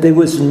that there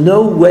was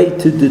no way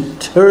to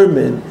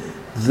determine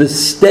the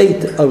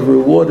state of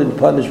reward and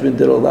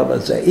punishment in Olam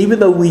Hazeh. Even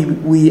though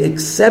we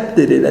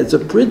accepted it as a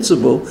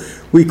principle,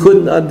 we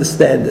couldn't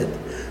understand it.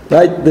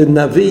 Right? The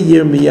Navi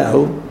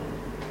Yirmiyahu,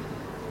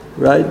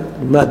 right?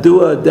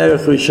 Madua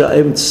derech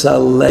rishaim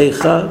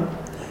tzalecha,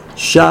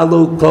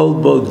 shalu kol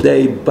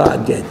bodei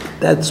baget.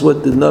 That's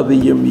what the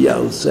Navi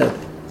Yirmiyahu said.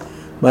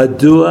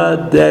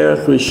 Madua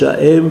derech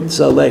rishaim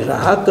tzalecha.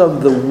 How come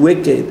the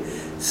wicked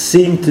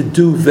seem to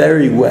do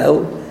very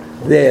well?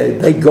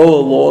 They go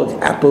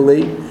along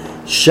happily.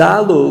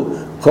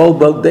 Shalu kol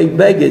bodei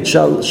baget.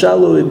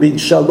 Shalu, it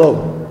means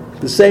shalom.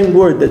 The same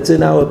word that's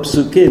in our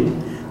psukim.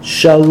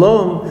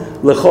 Shalom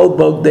lechol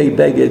bodei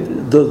baget.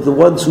 The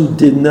ones who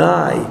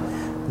deny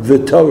the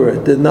Torah,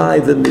 deny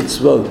the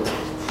mitzvot.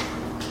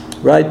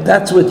 Right?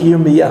 That's what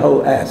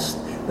Yirmiyahu asked.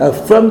 Now,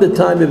 from the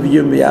time of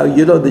Yirmiyahu,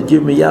 you know that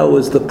Yirmiyahu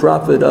was the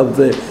prophet of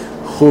the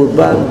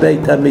Churban Beit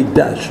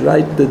HaMikdash,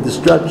 right? The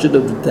destruction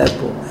of the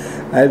temple.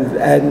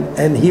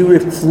 And he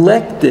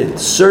reflected,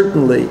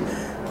 certainly,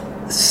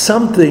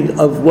 something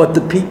of what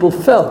the people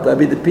felt. I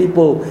mean, the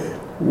people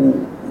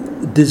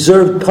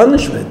deserved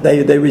punishment.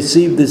 They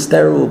received this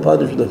terrible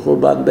punishment, the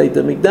Churban Beit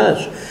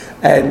HaMikdash.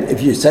 And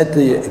if he said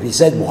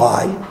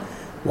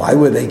why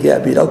were they? I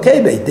mean, okay,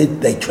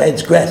 they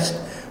transgressed.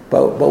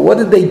 But what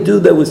did they do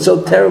that was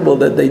so terrible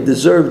that they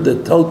deserved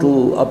the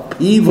total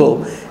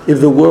upheaval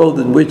in the world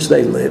in which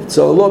they lived?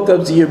 So along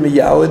comes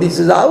Yirmiyahu and he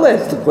says, I'll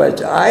ask the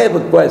question. I have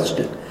a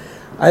question.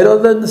 I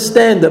don't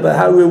understand about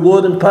how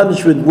reward and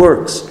punishment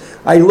works.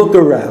 I look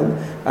around,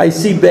 I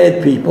see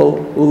bad people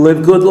who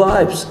live good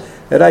lives,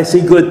 and I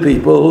see good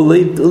people who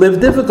live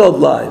difficult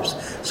lives.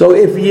 So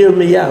if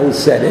Yirmiyahu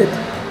said it,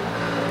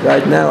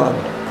 right now I'm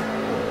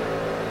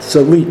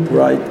Salit,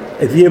 right?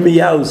 If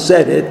Yirmiyahu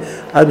said it,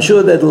 I'm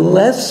sure that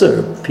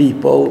lesser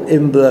people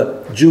in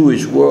the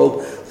Jewish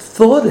world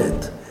thought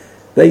it.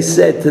 They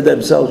said to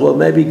themselves, well,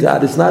 maybe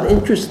God is not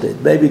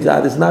interested. Maybe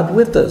God is not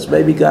with us.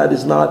 Maybe God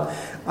is not,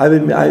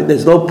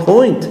 there's no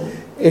point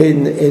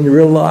in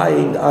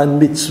relying on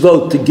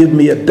mitzvot to give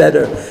me a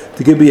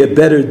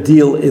better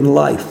deal in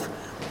life.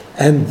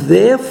 And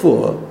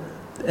therefore,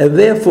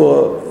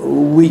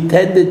 we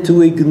tended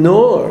to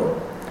ignore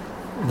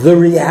the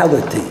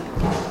reality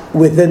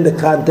within the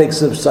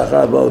context of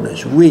Sachar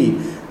Vonesh. We,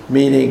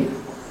 meaning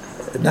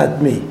not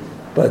me,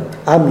 but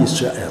Am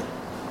Yisrael.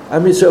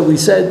 Am Yisrael, we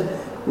said,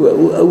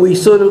 we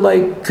sort of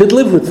like could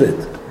live with it.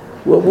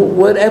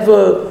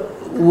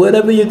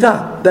 Whatever you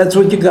got, that's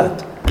what you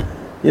got.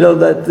 You know,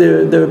 that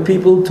there are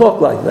people who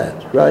talk like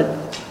that, right?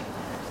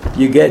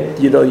 You get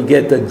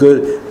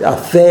a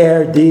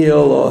fair deal,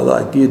 or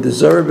like you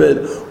deserve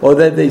it, or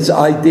then there's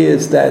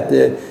ideas that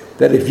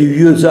if you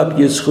use up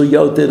your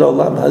zchuyot in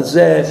Olam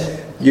Hazeh,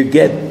 you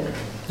get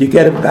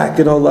it back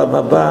in Olam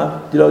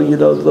Haba. You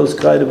know those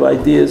kind of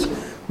ideas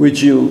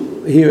which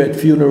you hear at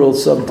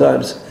funerals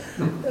sometimes.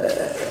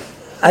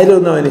 I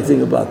don't know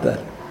anything about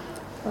that.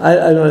 I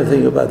don't know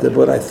anything about that.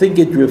 What I think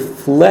it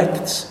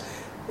reflects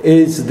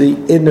is the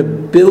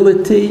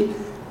inability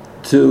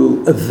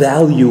to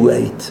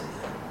evaluate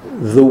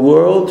the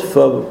world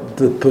from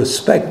the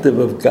perspective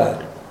of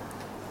God.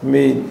 I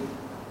mean,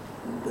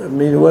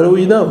 what do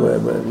we know?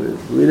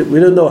 We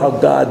don't know how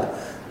God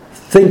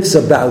thinks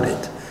about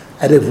it.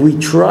 And if we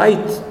try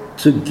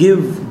to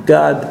give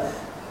God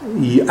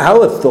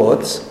our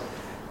thoughts,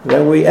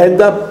 then we end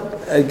up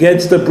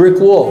against a brick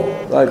wall.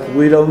 Like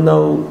we don't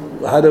know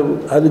how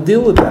to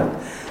deal with that.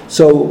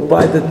 So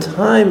by the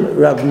time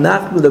Rav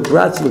Nachman of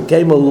Bratslav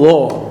came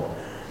along,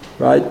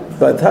 right?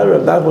 By the time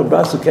Rav Nachman of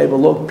Bratslav came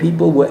along,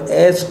 people were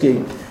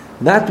asking,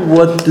 not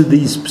what do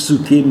these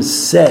psukim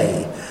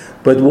say,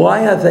 but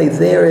why are they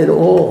there at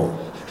all?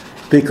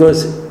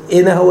 Because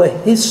in our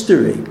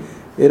history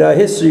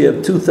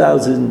of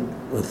 2,000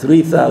 or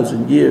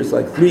 3,000 years,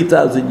 like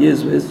 3,000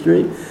 years of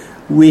history,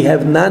 we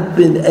have not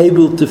been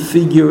able to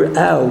figure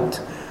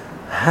out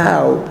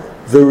how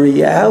the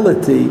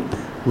reality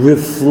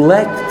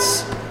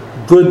reflects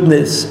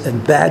goodness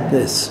and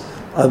badness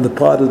on the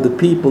part of the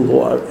people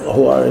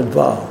who are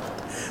involved.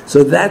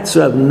 So that's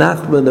Rav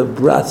Nachman of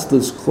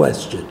Bratsla's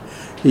question.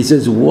 He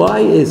says,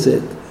 why is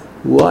it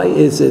Why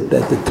is it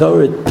that the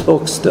Torah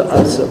talks to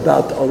us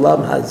about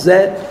Olam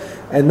Hazeh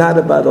and not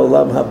about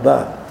Olam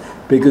Haba?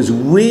 Because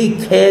we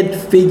can't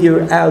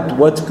figure out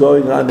what's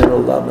going on in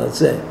Olam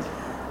Hazeh.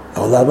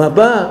 Olam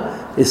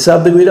Haba is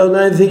something we don't know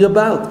anything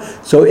about.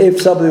 So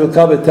if somebody will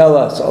come and tell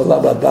us,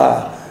 Olam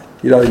Haba,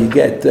 you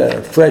get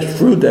fresh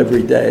fruit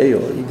every day,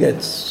 or you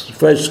get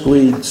fresh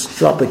squeezed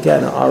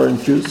Tropicana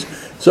orange juice,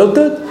 so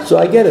good. So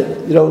I get it.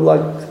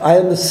 I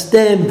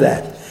understand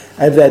that.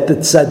 And that the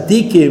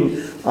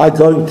tzaddikim are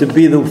going to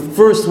be the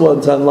first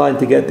ones online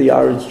to get the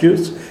orange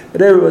juice,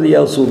 and everybody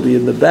else will be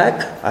in the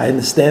back. I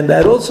understand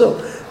that also.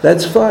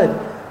 That's fine.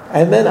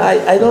 And then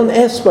I don't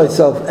ask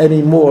myself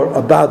anymore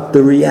about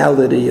the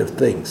reality of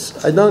things.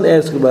 I don't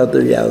ask about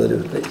the reality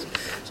of things.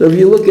 So if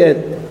you look at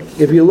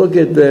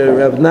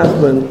Rav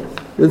Nachman,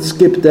 let's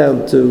skip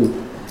down.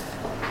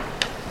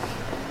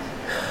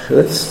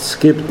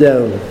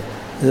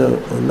 No,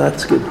 not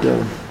skip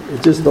down.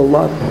 It's just a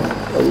lot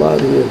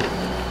here.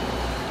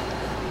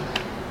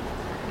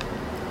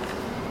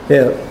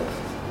 Yeah.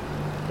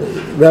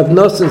 Rav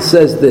Nosson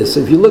says this.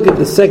 If you look at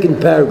the second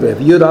paragraph,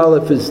 Yud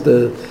Aleph is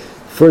the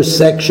first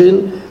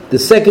section. The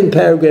second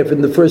paragraph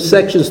in the first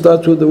section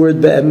starts with the word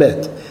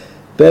Be'emet.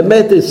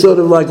 Be'emet is sort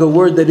of like a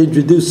word that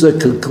introduces a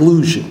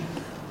conclusion,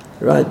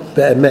 right?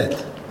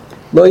 Be'emet.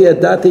 Lo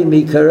yadati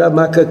mikara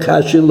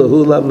makakashi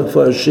lahula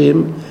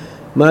mefarshim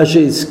ma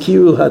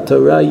she'izkiru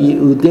haTorah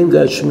yi'udim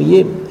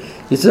gashmiyim.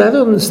 He said, I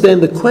don't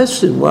understand the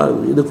question.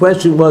 The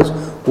question was,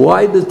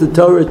 why does the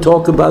Torah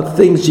talk about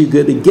things you're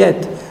going to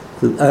get?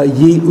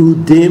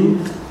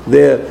 Yi'udim,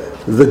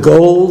 the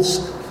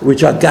goals,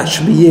 which are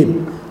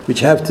gashmiyim,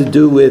 which have to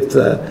do with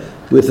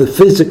the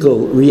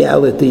physical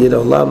reality in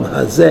Olam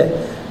Hazeh.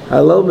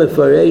 Halo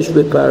mefaresh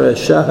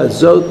beparasha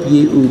hazot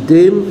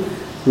yi'udim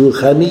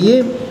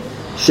ruchaniyim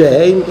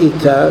shehem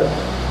ikar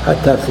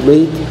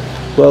hatachlit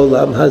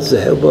b'olam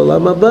hazeh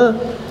b'olam haba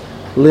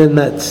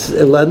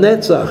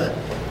lenetzach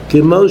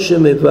kimo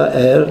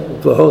shemiva'er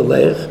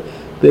v'holech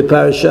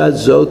beparasha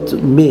zot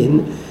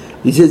min.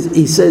 He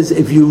says,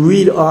 if you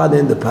read on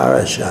in the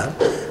parasha,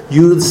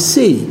 you'll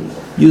see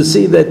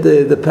that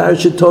the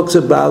parasha talks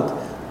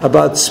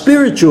about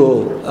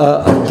spiritual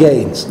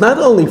gains, not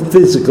only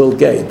physical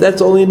gains.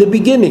 That's only in the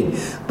beginning,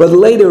 but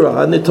later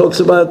on it talks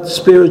about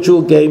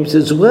spiritual gains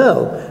as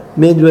well.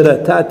 Min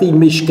v'ratati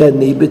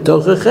mishkani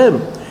b'tochachem.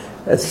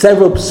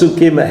 Several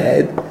psukim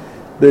ahead,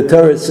 the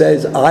Torah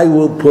says, "I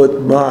will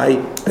put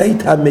my Beit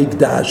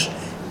Hamikdash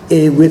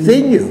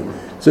within you."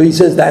 So he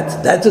says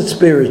that's a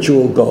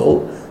spiritual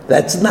goal.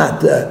 That's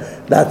not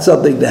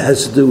something that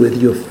has to do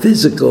with your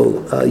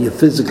physical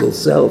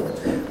self.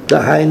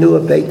 Dahainu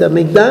Beit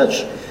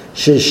Hamikdash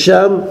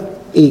shesham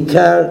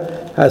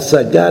ikar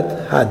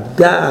hasagat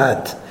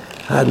hadaat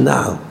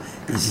hanal.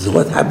 He says,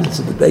 what happens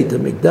in the Beit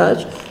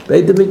Hamikdash?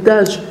 Beit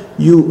Hamikdash,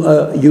 you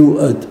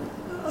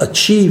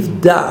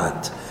achieve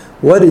da'at.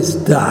 What is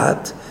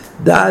da'at?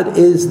 Da'at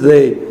is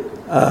the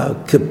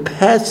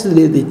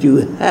capacity that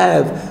you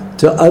have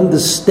to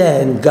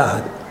understand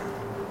God,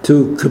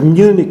 to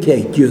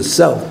communicate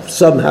yourself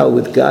somehow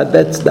with God.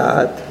 That's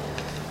da'at.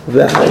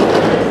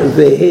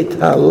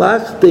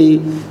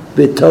 V'hithalachti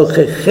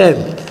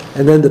b'tochechem.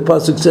 And then the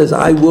pasuk says,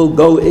 "I will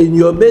go in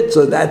your midst."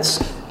 So that's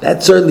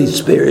certainly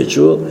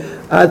spiritual.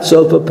 Ad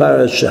sof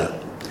parasha.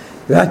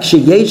 Rak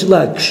sheyesh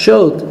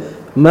lakshot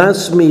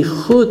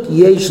masmichut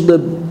yesh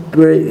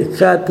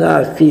lebrechat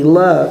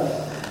ha'achila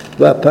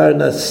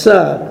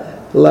v'parnasa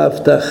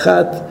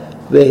lavtachat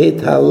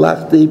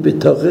v'hithalachti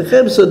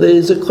b'tochechem. So there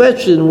is a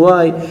question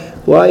why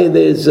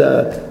there's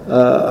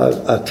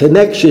a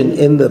connection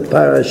in the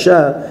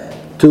parasha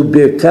to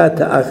birkat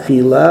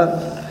ha'achila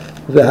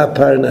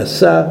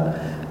v'haparnasa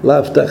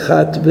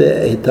lavtachat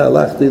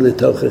v'hitalachti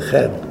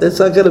l'tochechem. It's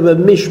like kind of a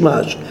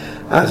mishmash.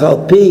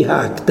 Achal pi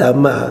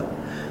ha'akdama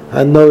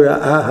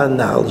hanora'ah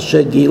hanal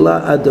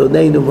shegila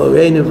Adonenu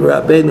Moreinu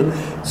v'Rabbeinu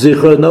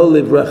Zichrono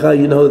livracha.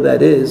 You know who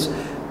that is.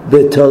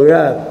 The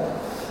Torah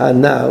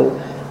hanal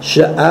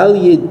she'al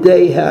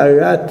yidei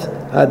ha'arat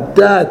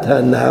hadat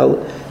hanal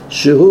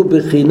shehu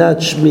b'chinat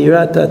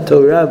shmirat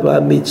ha'torah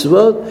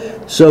v'hamitzvot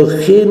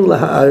sochin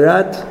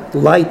laha'arat,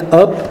 light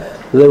up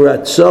the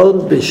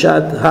ratzon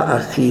b'shat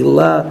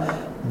ha'achila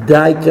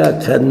daika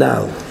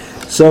kanal.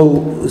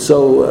 So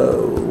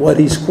what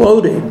he's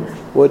quoting,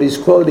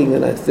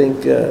 and I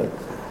think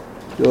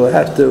you'll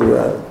have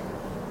to.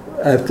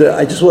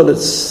 I just want to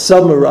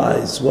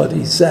summarize what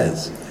he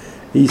says.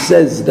 He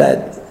says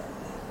that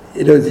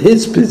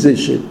his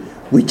position,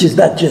 which is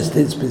not just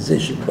his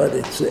position, but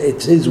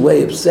it's his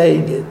way of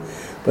saying it.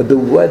 But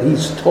what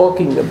he's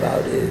talking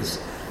about is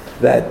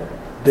that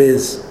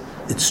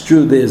it's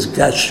true, there's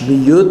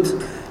gashmiyut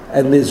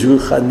and there's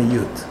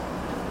ruchaniyut,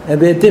 and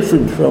they're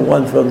different from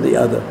one from the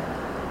other,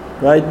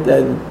 right?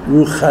 And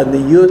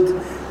ruchaniyut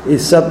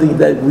is something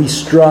that we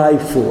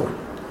strive for,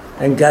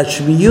 and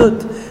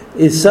gashmiyut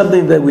is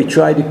something that we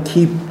try to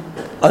keep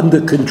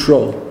under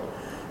control.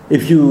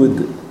 If you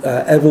would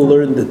ever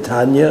learn the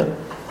Tanya,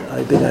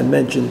 I think I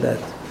mentioned that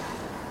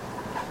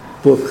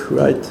book,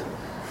 right?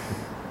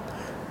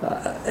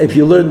 If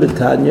you learn the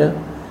Tanya,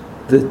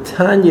 the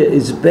Tanya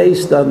is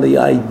based on the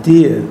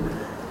idea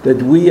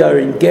that we are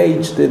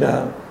engaged in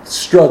a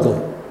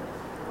struggle.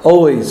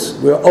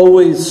 We're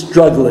always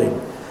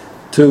struggling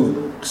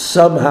to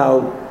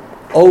somehow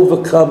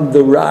overcome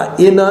the Ra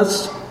in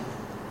us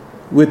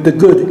with the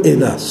good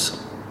in us.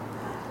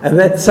 And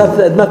that's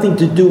had nothing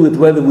to do with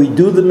whether we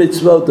do the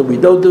mitzvot or we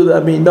don't do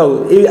them. I mean,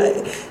 no.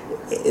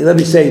 Let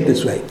me say it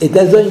this way. It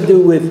has nothing to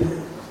do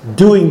with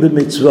doing the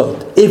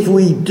mitzvot. If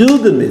we do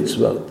the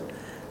mitzvot,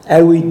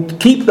 and we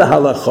keep the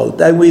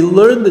halachot, and we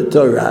learn the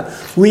Torah,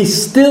 we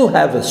still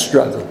have a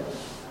struggle.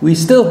 We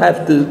still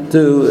have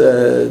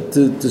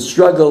to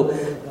struggle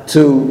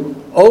to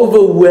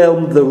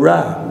overwhelm the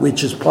Ra,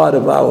 which is part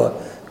of our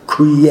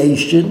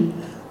creation,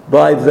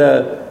 by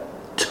the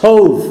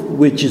Tov,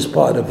 which is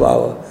part of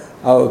our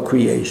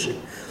creation.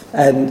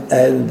 And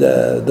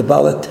the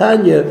Baal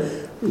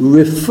HaTanya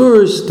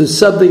refers to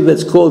something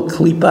that's called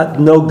Klipat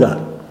Noga.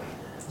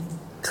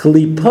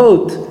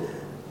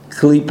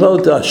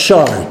 Klipot are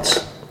shards.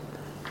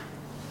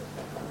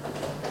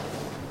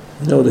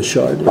 You know what a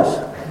shard is?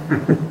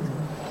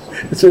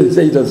 That's what they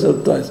say,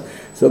 sometimes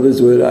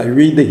when I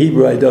read the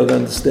Hebrew, I don't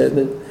understand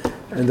it.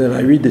 And then I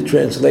read the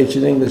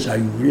translation in English, I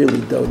really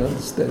don't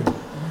understand it.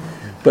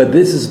 But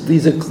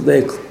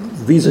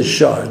these are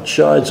shards.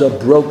 Shards are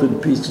broken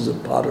pieces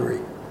of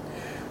pottery.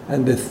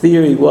 And the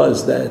theory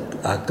was that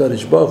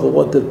HaKadosh Baruch Hu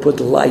wanted to put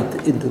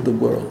light into the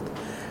world.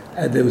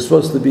 And there were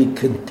supposed to be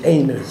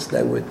containers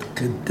that would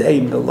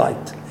contain the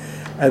light.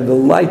 And the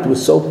light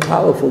was so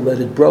powerful that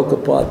it broke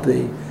apart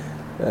the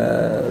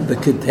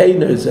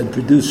containers and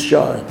produced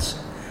shards.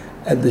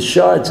 And the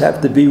shards have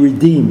to be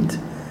redeemed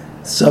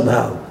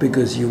somehow,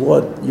 because you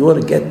want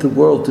to get the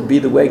world to be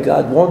the way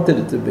God wanted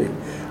it to be.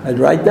 And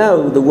right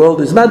now, the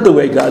world is not the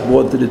way God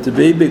wanted it to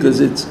be, because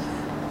it's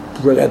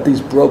got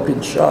these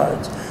broken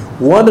shards.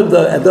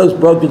 And those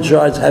broken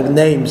shards have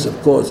names,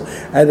 of course,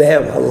 and they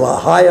have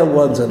higher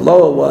ones and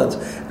lower ones.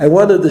 And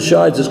one of the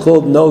shards is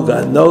called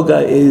Noga.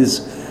 Noga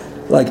is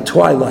like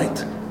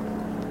twilight,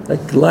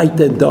 like light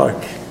and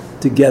dark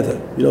together.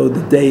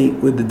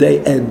 When the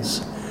day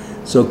ends.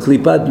 So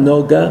Klipat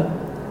Noga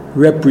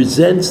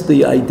represents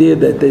the idea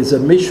that there's a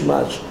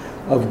mishmash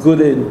of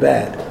good and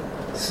bad.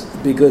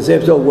 Because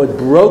after all, what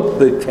broke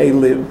the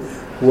Kalim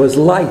was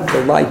light.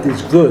 The light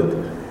is good.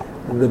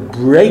 The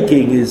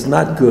breaking is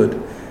not good.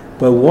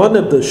 But one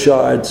of the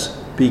shards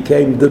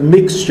became the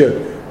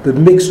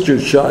mixture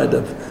shard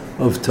of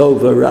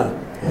Tov Ra.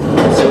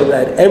 So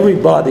that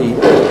everybody,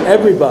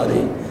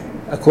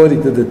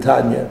 according to the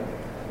Tanya,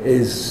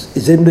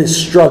 is in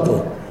this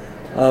struggle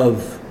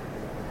of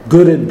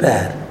good and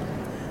bad.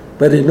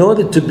 But in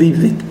order to be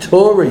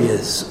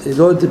victorious in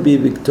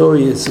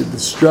the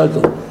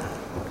struggle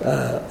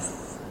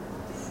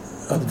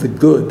of the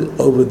good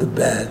over the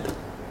bad,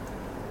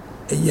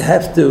 you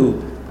have to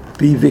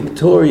be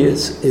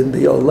victorious in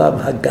the Olam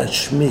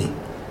HaGashmi.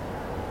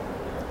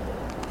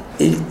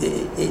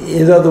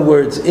 In other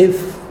words,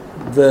 if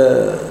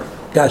the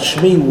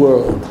Gashmi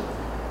world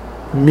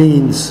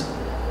means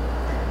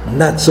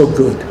not so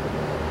good,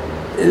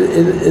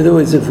 in other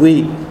words, if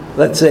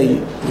let's say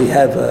we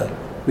have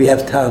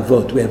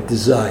tavot, we have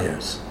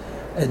desires,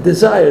 and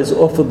desires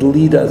often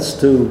lead us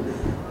to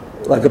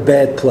like a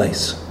bad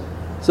place.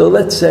 So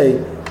let's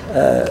say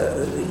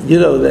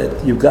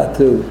that you got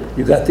to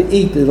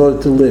eat in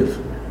order to live.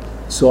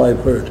 So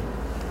I've heard.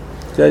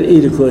 You got to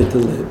eat according to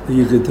live.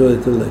 You can do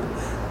it to live.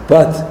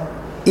 But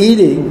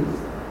eating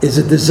is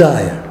a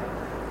desire,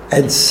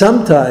 and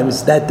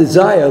sometimes that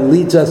desire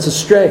leads us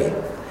astray.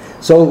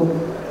 So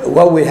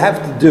what we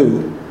have to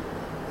do,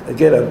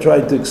 again, I'm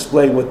trying to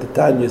explain what the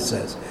Tanya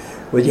says.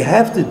 What you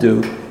have to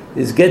do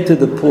is get to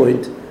the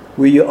point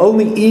where you're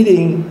only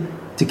eating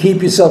to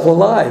keep yourself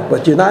alive,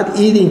 but you're not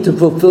eating to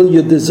fulfill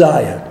your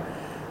desire.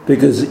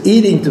 Because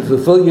eating to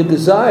fulfill your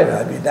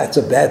desire, that's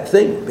a bad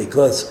thing,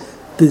 because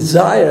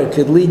desire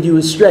can lead you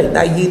astray.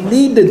 Now you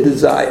need the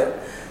desire,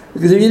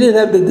 because if you didn't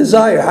have the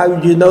desire, how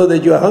would you know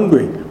that you're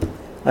hungry?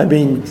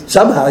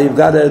 Somehow you've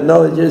got to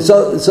know it.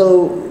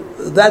 So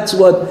that's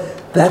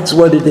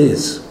what it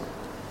is.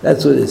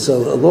 That's what it is.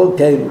 So along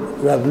came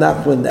Rav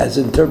Nachman, as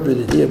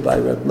interpreted here by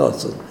Rav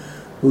Nosson,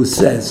 who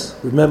says,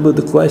 remember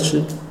the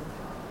question?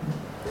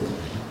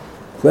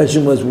 The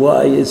question was,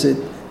 why is it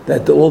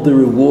that all the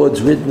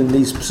rewards written in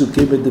these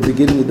psukim at the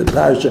beginning of the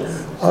parasha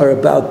are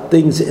about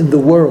things in the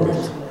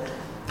world,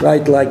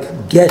 right? Like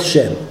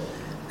Geshem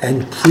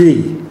and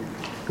Pri,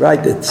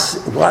 right?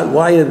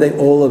 Why are they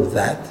all of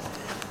that?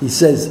 He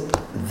says,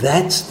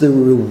 that's the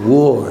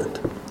reward.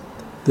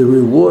 The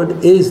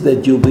reward is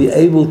that you'll be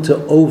able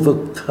to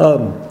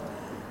overcome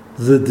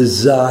the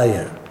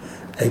desire,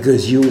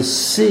 because you'll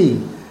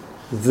see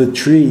the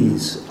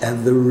trees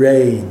and the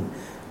rain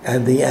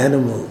and the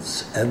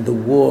animals and the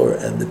war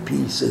and the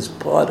peace as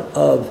part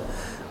of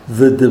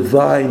the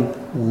divine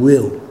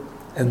will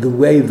and the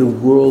way the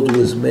world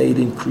was made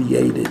and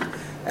created.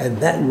 And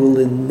that will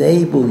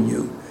enable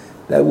you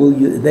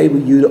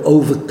to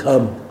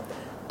overcome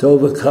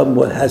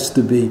what has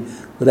to be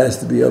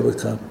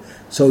overcome.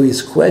 So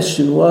his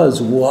question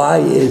was, why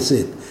is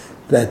it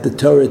that the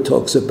Torah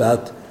talks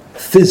about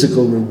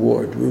physical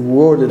reward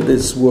in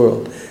this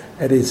world.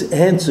 And his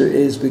answer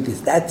is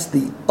because that's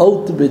the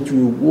ultimate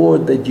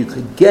reward that you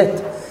could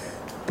get,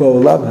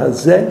 Ba'olam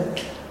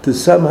Hazeh, to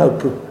somehow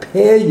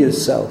prepare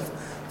yourself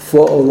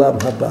for Olam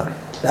Haba.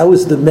 That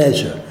was the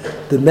measure.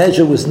 The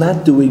measure was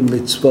not doing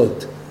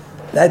mitzvot.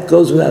 That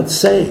goes without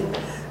saying.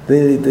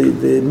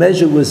 The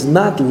measure was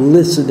not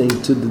listening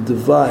to the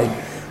divine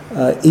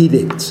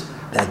edicts.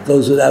 That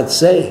goes without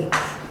saying.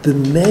 The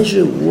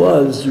measure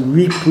was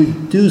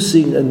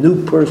reproducing a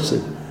new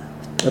person,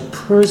 a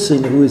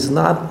person who is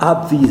not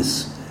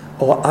obvious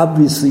or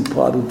obviously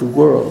part of the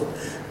world,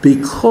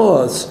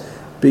 because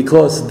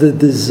the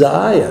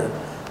desire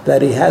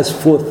that he has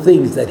for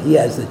things, that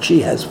she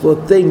has for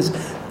things,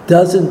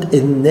 doesn't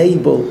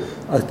enable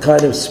a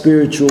kind of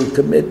spiritual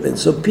commitment.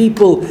 So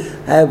people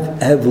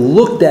have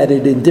looked at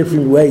it in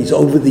different ways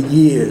over the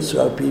years.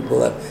 So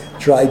people have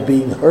tried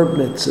being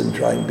hermits and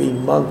tried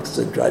being monks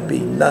and tried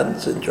being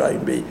nuns and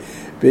tried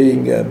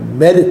being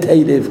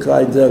meditative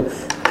kinds of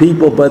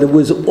people, but it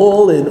was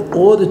all in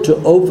order to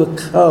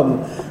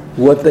overcome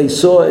what they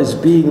saw as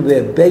being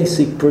their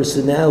basic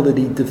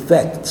personality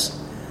defects,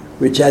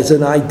 which as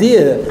an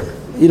idea,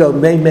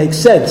 may make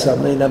sense. I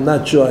mean, I'm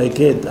not sure. I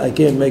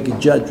can't make a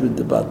judgment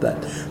about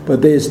that.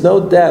 But there's no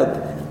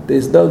doubt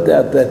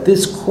that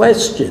this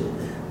question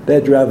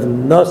that Rav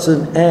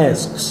Nosson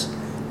asks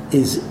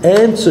is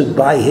answered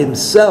by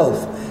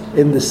himself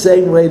in the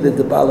same way that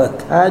the Baal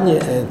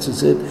HaTanya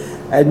answers it,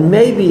 and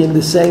maybe in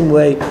the same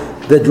way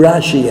that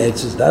Rashi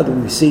answers. Now that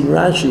we've seen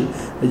Rashi,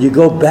 and you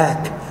go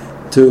back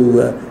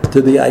to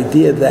the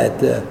idea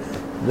that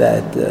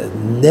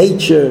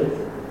nature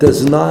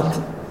does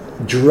not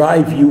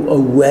drive you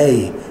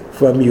away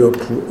from your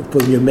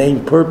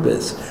main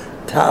purpose.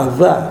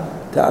 Ta'ava,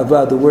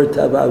 the word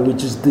ta'ava,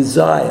 which is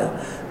desire,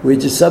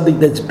 which is something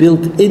that's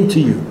built into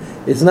you.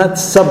 It's not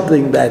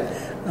something that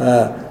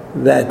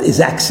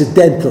is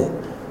accidental,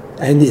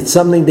 and it's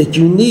something that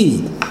you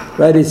need,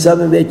 right? It's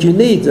something that you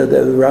need. So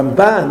the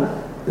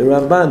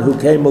Ramban, who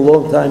came a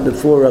long time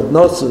before Rav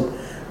Nosson,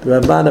 the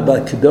Ramban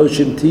about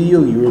Kedoshim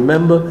Tiyu, you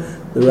remember?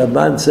 The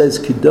Ramban says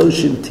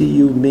Kedoshim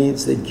Tiyu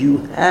means that you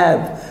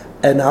have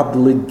an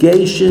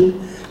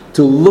obligation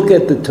to look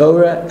at the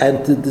Torah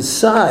and to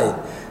decide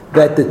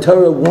that the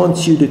Torah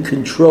wants you to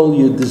control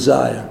your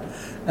desire.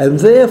 And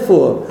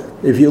therefore,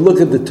 if you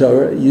look at the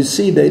Torah, you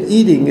see that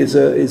eating is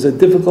a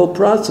difficult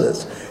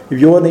process. If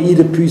you want to eat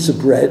a piece of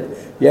bread,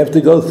 you have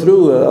to go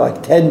through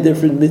 10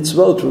 different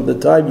mitzvot from the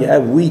time you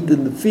have wheat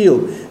in the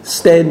field,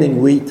 standing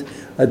wheat,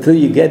 until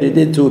you get it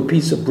into a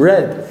piece of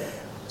bread.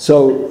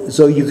 So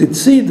you could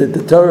see that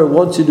the Torah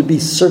wants you to be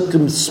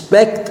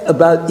circumspect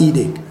about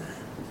eating.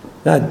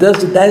 Now,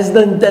 that's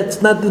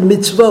not the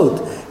mitzvot.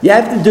 You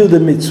have to do the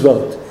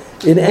mitzvot.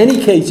 In any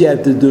case, you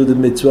have to do the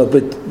mitzvot,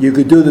 but you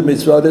could do the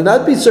mitzvot and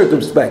not be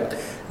circumspect.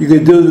 You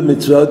could do the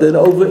mitzvot and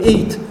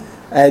overeat,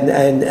 and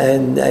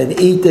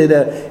eat in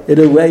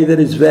a way that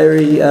is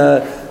very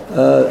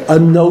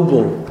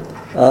unnoble.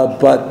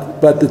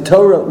 But the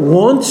Torah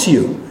wants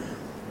you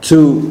to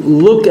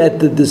look at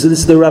this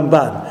is the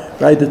Ramban.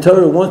 Right? The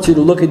Torah wants you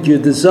to look at your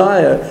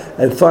desire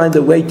and find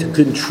a way to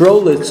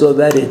control it so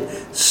that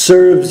it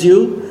serves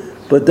you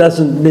but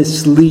doesn't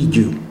mislead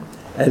you.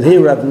 And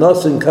here Rav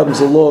Nosson comes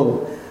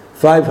along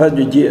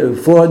 400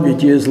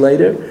 years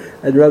later,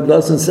 and Rav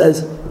Nosson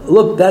says,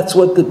 look, that's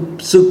what the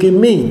psukim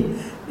mean.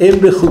 Im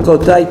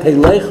b'chukotai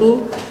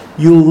telechu,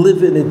 you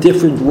live in a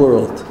different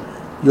world.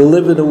 You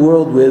live in a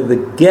world where the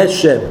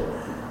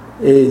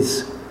Geshem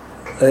is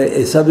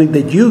something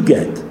that you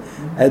get,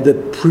 and the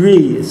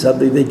Pri is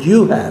something that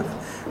you have.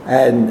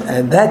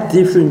 And that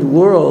different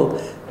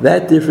world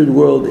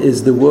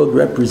is the world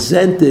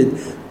represented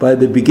by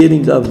the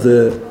beginning of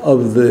the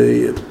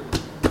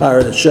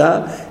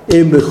parasha,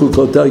 Im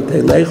b'chukotai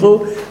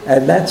telechu,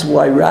 and that's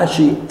why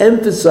Rashi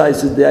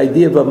emphasizes the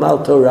idea of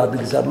Amal Torah,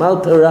 because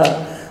Amal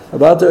Torah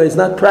is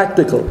not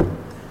practical.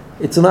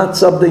 It's not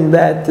something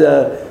that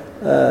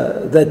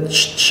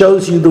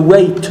shows you the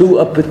way to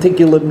a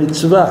particular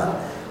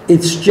mitzvah.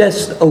 It's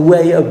just a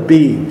way of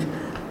being.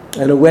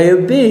 And a way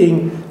of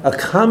being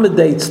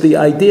accommodates the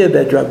idea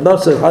that Rav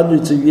Nosson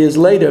hundreds of years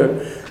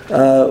later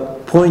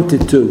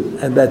pointed to,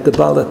 and that the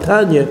Baal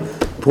HaTanya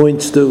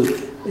points to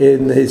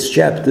in his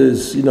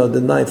chapters, the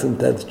 9th and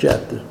 10th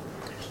chapter.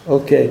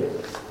 Okay.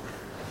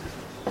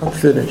 I'm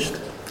finished.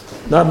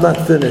 No, I'm not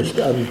finished.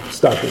 I'm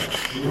stopping.